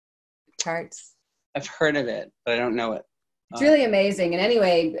charts? I've heard of it, but I don't know it. It's really amazing. And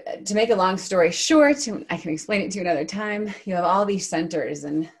anyway, to make a long story short, I can explain it to you another time. You have all these centers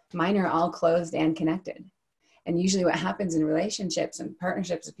and mine are all closed and connected. And usually what happens in relationships and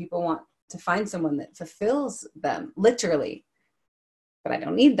partnerships is people want to find someone that fulfills them, literally. But I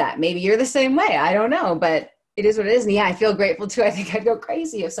don't need that. Maybe you're the same way. I don't know, but it is what it is. And yeah, I feel grateful too. I think I'd go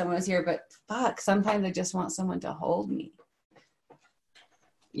crazy if someone was here, but fuck, sometimes I just want someone to hold me.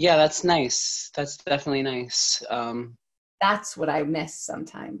 Yeah, that's nice. That's definitely nice. That's what I miss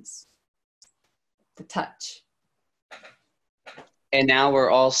sometimes. The touch. And now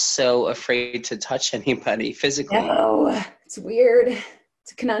we're all so afraid to touch anybody physically. No, it's weird.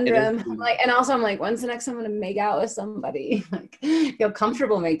 It's a conundrum. I'm like, when's the next time I'm gonna make out with somebody? Like, feel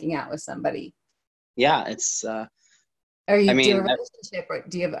comfortable making out with somebody. Yeah, it's. Do you have a relationship, or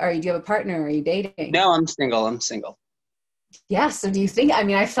do you have a partner? Are you dating? No, I'm single. Yeah. So do you think? I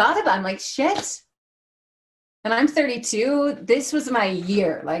mean, I thought about. I'm like, shit. And I'm 32. This was my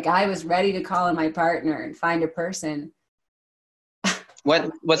year. Like, I was ready to call in my partner and find a person.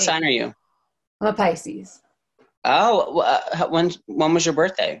 What sign are you? I'm a Pisces. Oh, when was your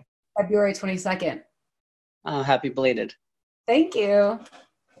birthday? February 22nd. Oh, happy belated. Thank you.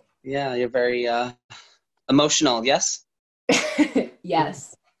 Yeah, you're very emotional, yes?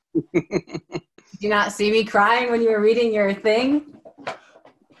 Yes. Did you not see me crying when you were reading your thing?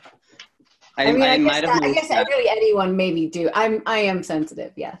 I mean, I might have I noticed guess that. really anyone maybe do. I am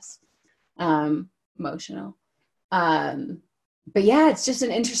sensitive, yes. Emotional. Um, but yeah, it's just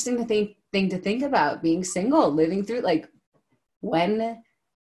an interesting thing to think about, being single, living through, like, when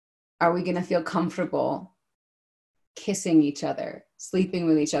are we going to feel comfortable kissing each other, sleeping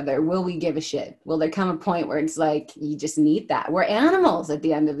with each other? Will we give a shit? Will there come a point where it's like, you just need that? We're animals at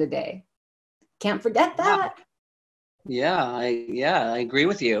the end of the day. Can't forget Yeah, that. I agree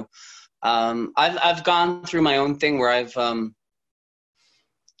with you. I've gone through my own thing where I've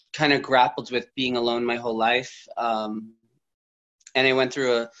kind of grappled with being alone my whole life. And I went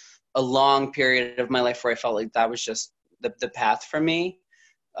through a long period of my life where I felt like that was just the path for me.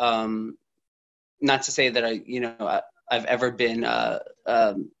 Not to say that I've ever been,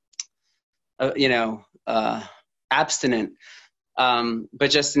 abstinent. But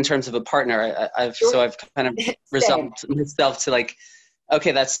just in terms of a partner, I've kind of Same. resolved myself to like,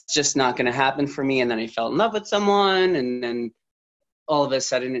 okay, that's just not going to happen for me. And then I fell in love with someone, and then all of a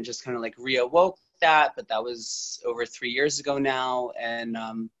sudden it just kind of like reawoke that. But that was over 3 years ago now, and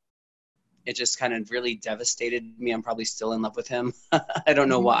it just kind of really devastated me. I'm probably still in love with him. I don't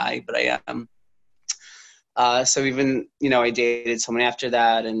know why, but I am. So even, I dated someone after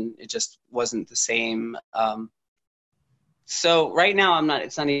that, and it just wasn't the same. So right now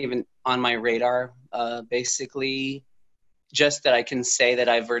it's not even on my radar, basically. Just that I can say that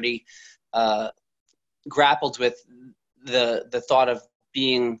I've already grappled with the thought of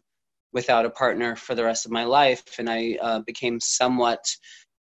being without a partner for the rest of my life, and I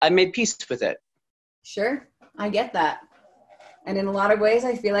made peace with it. Sure, I get that. And in a lot of ways,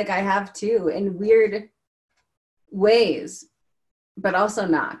 I feel like I have too, in weird ways, but also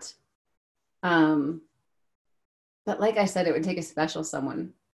not. But like I said, it would take a special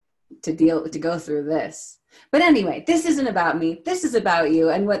someone to go through this. But anyway, this isn't about me. This is about you.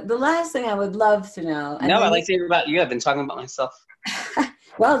 And what the last thing I would love to know. And No, then I like to hear about you. I've been talking about myself.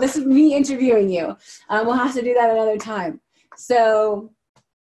 well, this is me interviewing you. We'll have to do that another time. So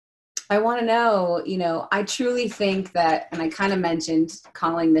I want to know, I truly think that, and I kind of mentioned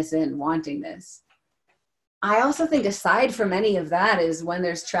calling this in, wanting this. I also think aside from any of that is when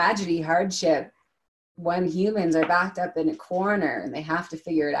there's tragedy, hardship, when humans are backed up in a corner and they have to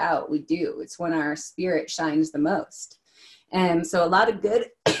figure it out, we do. It's when our spirit shines the most. And so a lot of good,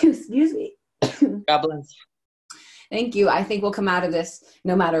 excuse me. God bless. Thank you. I think we'll come out of this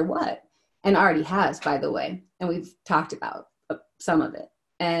no matter what, and already has, by the way. And we've talked about some of it.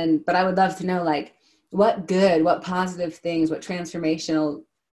 But I would love to know, like, what good, what positive things, what transformational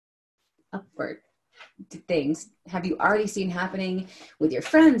upward things have you already seen happening with your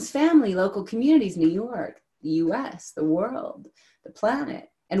friends, family, local communities, New York, the US, the world, the planet?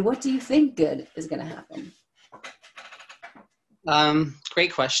 And what do you think good is going to happen?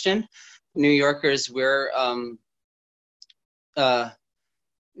 Great question. New Yorkers, we're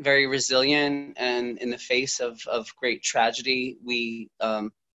very resilient, and in the face of great tragedy, we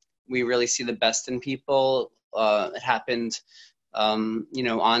really see the best in people. It happened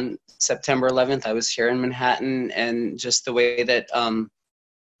on September 11th. I was here in Manhattan, and just the way that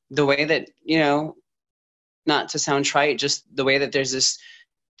not to sound trite, just the way that there's this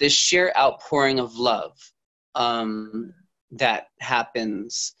sheer outpouring of love that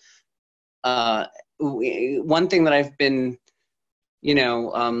happens. One thing that I've been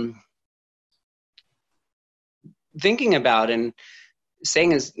thinking about and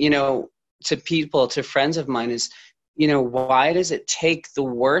saying is, to people, to friends of mine, is, why does it take the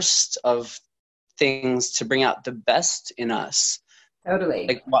worst of things to bring out the best in us?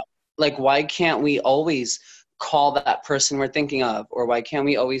 Totally. Why can't we always call that person we're thinking of? Or why can't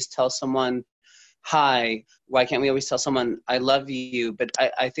we always tell someone hi? Why can't we always tell someone I love you? But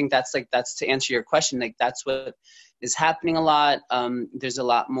I think that's to answer your question. Like, that's what is happening a lot. There's a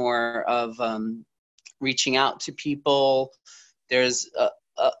lot more of reaching out to people. There's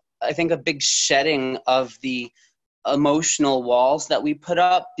I think a big shedding of the emotional walls that we put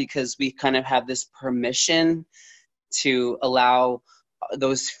up, because we kind of have this permission to allow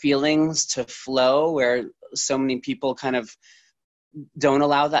those feelings to flow, where so many people kind of don't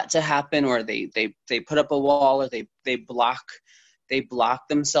allow that to happen, or they put up a wall, or they block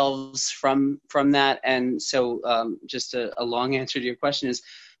themselves from that. And so just a long answer to your question is,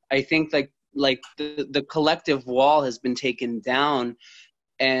 I think like the collective wall has been taken down,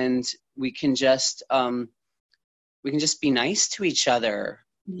 and we can just be nice to each other,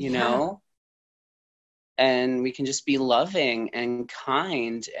 and we can just be loving and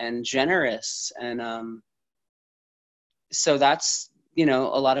kind and generous. And so that's, a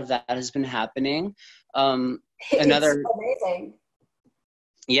lot of that has been happening. It's amazing.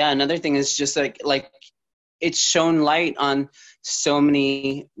 Yeah, another thing is just like it's shown light on so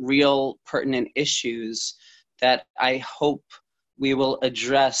many real pertinent issues that I hope we will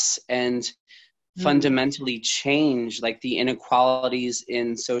address and fundamentally change, like the inequalities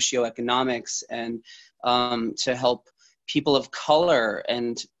in socioeconomics, and to help people of color,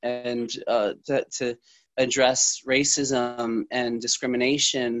 and to address racism and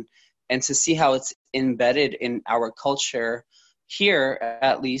discrimination, and to see how it's embedded in our culture here,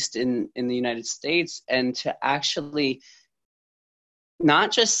 at least in the United States, and to actually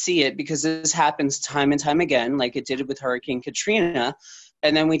not just see it, because this happens time and time again, like it did with Hurricane Katrina,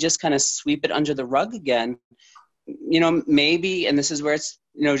 and then we just kind of sweep it under the rug again. You know, maybe, and this is where it's,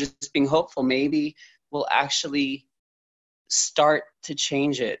 you know, just being hopeful, maybe we'll actually start to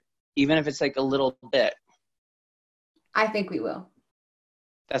change it, even if it's like a little bit. I think we will.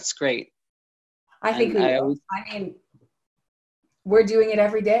 That's great. I think we will. I mean, we're doing it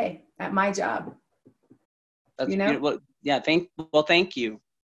every day at my job. That's, you know? Well, yeah, thank you.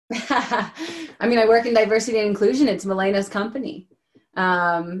 I mean, I work in diversity and inclusion. It's Milena's company.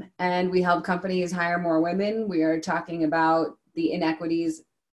 And we help companies hire more women. We are talking about the inequities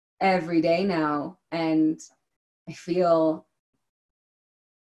every day now. And I feel,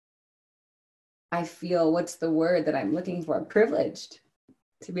 what's the word that I'm looking for? Privileged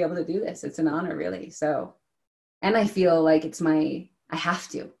to be able to do this. It's an honor, really. So, and I feel like I have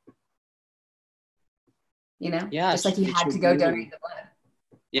to, you know, yeah, just like you had to go donate the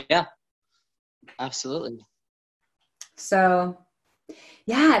blood. Yeah, absolutely. So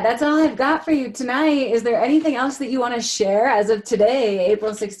yeah, that's all I've got for you tonight. Is there anything else that you want to share as of today,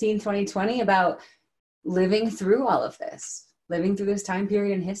 April 16, 2020, about living through all of this, living through this time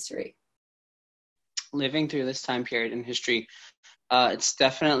period in history? Living through this time period in history. It's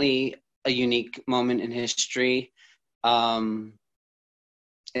definitely a unique moment in history.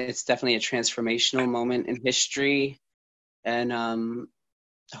 It's definitely a transformational moment in history. And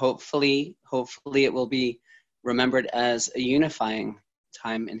hopefully it will be remembered as a unifying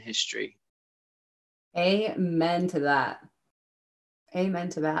time in history. Amen to that. Amen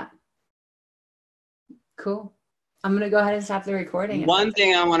to that. Cool. I'm gonna go ahead and stop the recording. One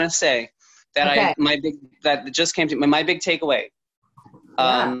thing I want to say that that just came to me, my big takeaway,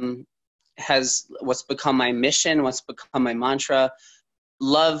 has what's become my mission, what's become my mantra.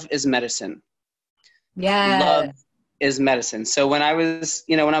 Love is medicine. Yeah. Love is medicine. So when I was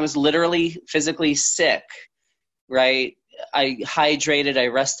literally physically sick, right? I hydrated, I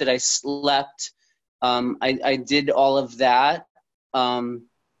rested, I slept. I did all of that. And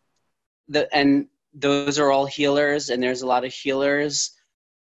those are all healers, and there's a lot of healers.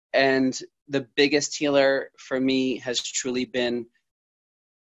 And the biggest healer for me has truly been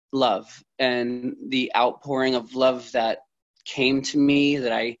love, and the outpouring of love that came to me,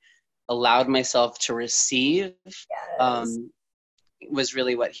 that I allowed myself to receive. Yes. Was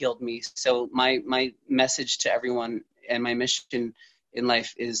really what healed me. So my message to everyone, and my mission in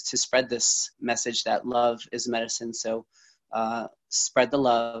life, is to spread this message that love is medicine. So spread the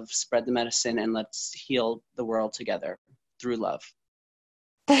love, spread the medicine, and let's heal the world together through love.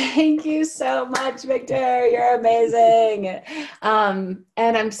 Thank you so much, Victor. You're amazing. And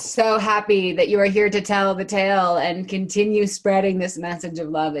I'm so happy that you are here to tell the tale and continue spreading this message of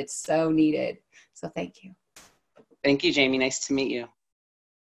love. It's so needed. So thank you. Thank you, Jamie. Nice to meet you.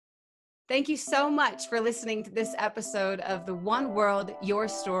 Thank you so much for listening to this episode of the One World, Your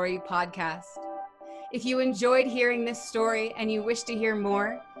Story podcast. If you enjoyed hearing this story and you wish to hear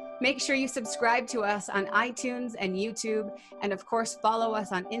more, make sure you subscribe to us on iTunes and YouTube, and of course, follow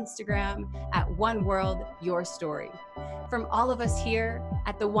us on Instagram at One World, Your Story. From all of us here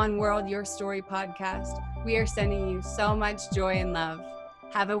at the One World, Your Story podcast, we are sending you so much joy and love.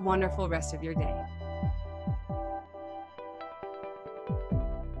 Have a wonderful rest of your day.